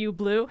 I see you,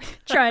 Blue,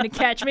 trying to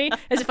catch me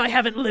as if I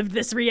haven't lived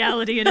this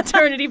reality in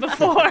eternity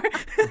before.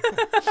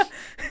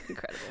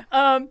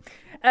 Incredible.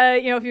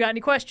 If you got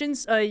any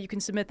questions, you can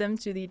submit them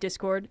to the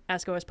Discord,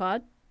 Ask OS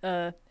Pod.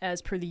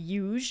 As per the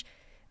usual.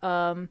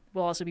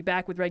 We'll also be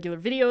back with regular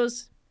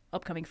videos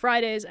upcoming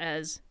Fridays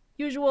as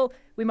usual.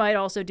 We might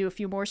also do a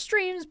few more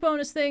streams,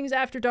 bonus things,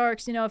 after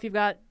darks. If you've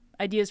got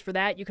ideas for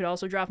that, you could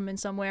also drop them in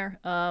somewhere.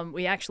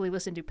 We actually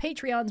listen to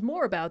Patreons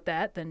more about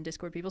that than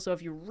Discord people, so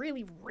if you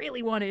really,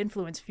 really want to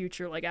influence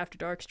future after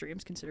dark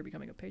streams, consider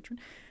becoming a patron.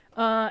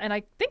 And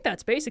I think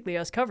that's basically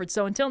us covered.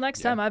 So until next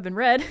time, I've been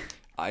Red.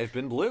 I've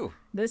been Blue.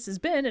 This has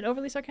been an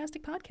Overly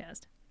Sarcastic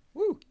Podcast.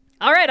 Woo!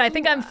 All right, I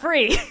think I'm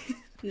free.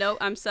 No,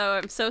 I'm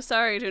so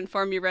sorry to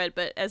inform you, Red,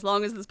 but as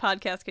long as this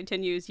podcast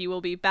continues, you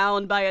will be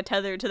bound by a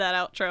tether to that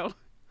outro.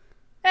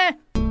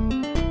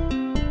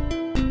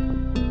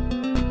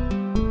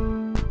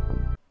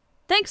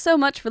 Thanks so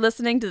much for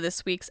listening to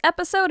this week's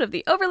episode of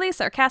the Overly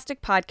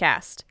Sarcastic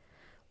Podcast.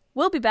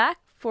 We'll be back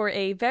for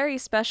a very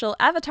special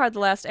Avatar: The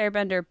Last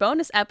Airbender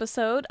bonus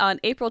episode on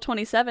April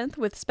 27th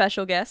with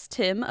special guest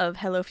Tim of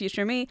Hello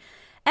Future Me,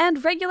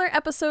 and regular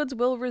episodes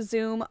will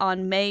resume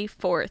on May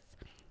 4th.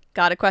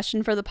 Got a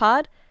question for the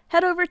pod?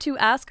 Head over to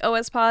Ask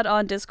OS Pod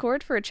on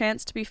Discord for a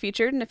chance to be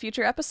featured in a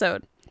future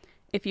episode.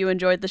 If you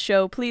enjoyed the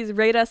show, please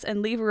rate us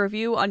and leave a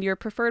review on your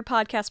preferred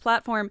podcast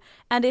platform.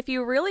 And if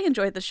you really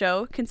enjoyed the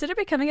show, consider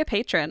becoming a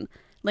patron.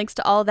 Links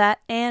to all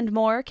that and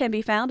more can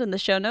be found in the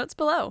show notes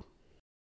below.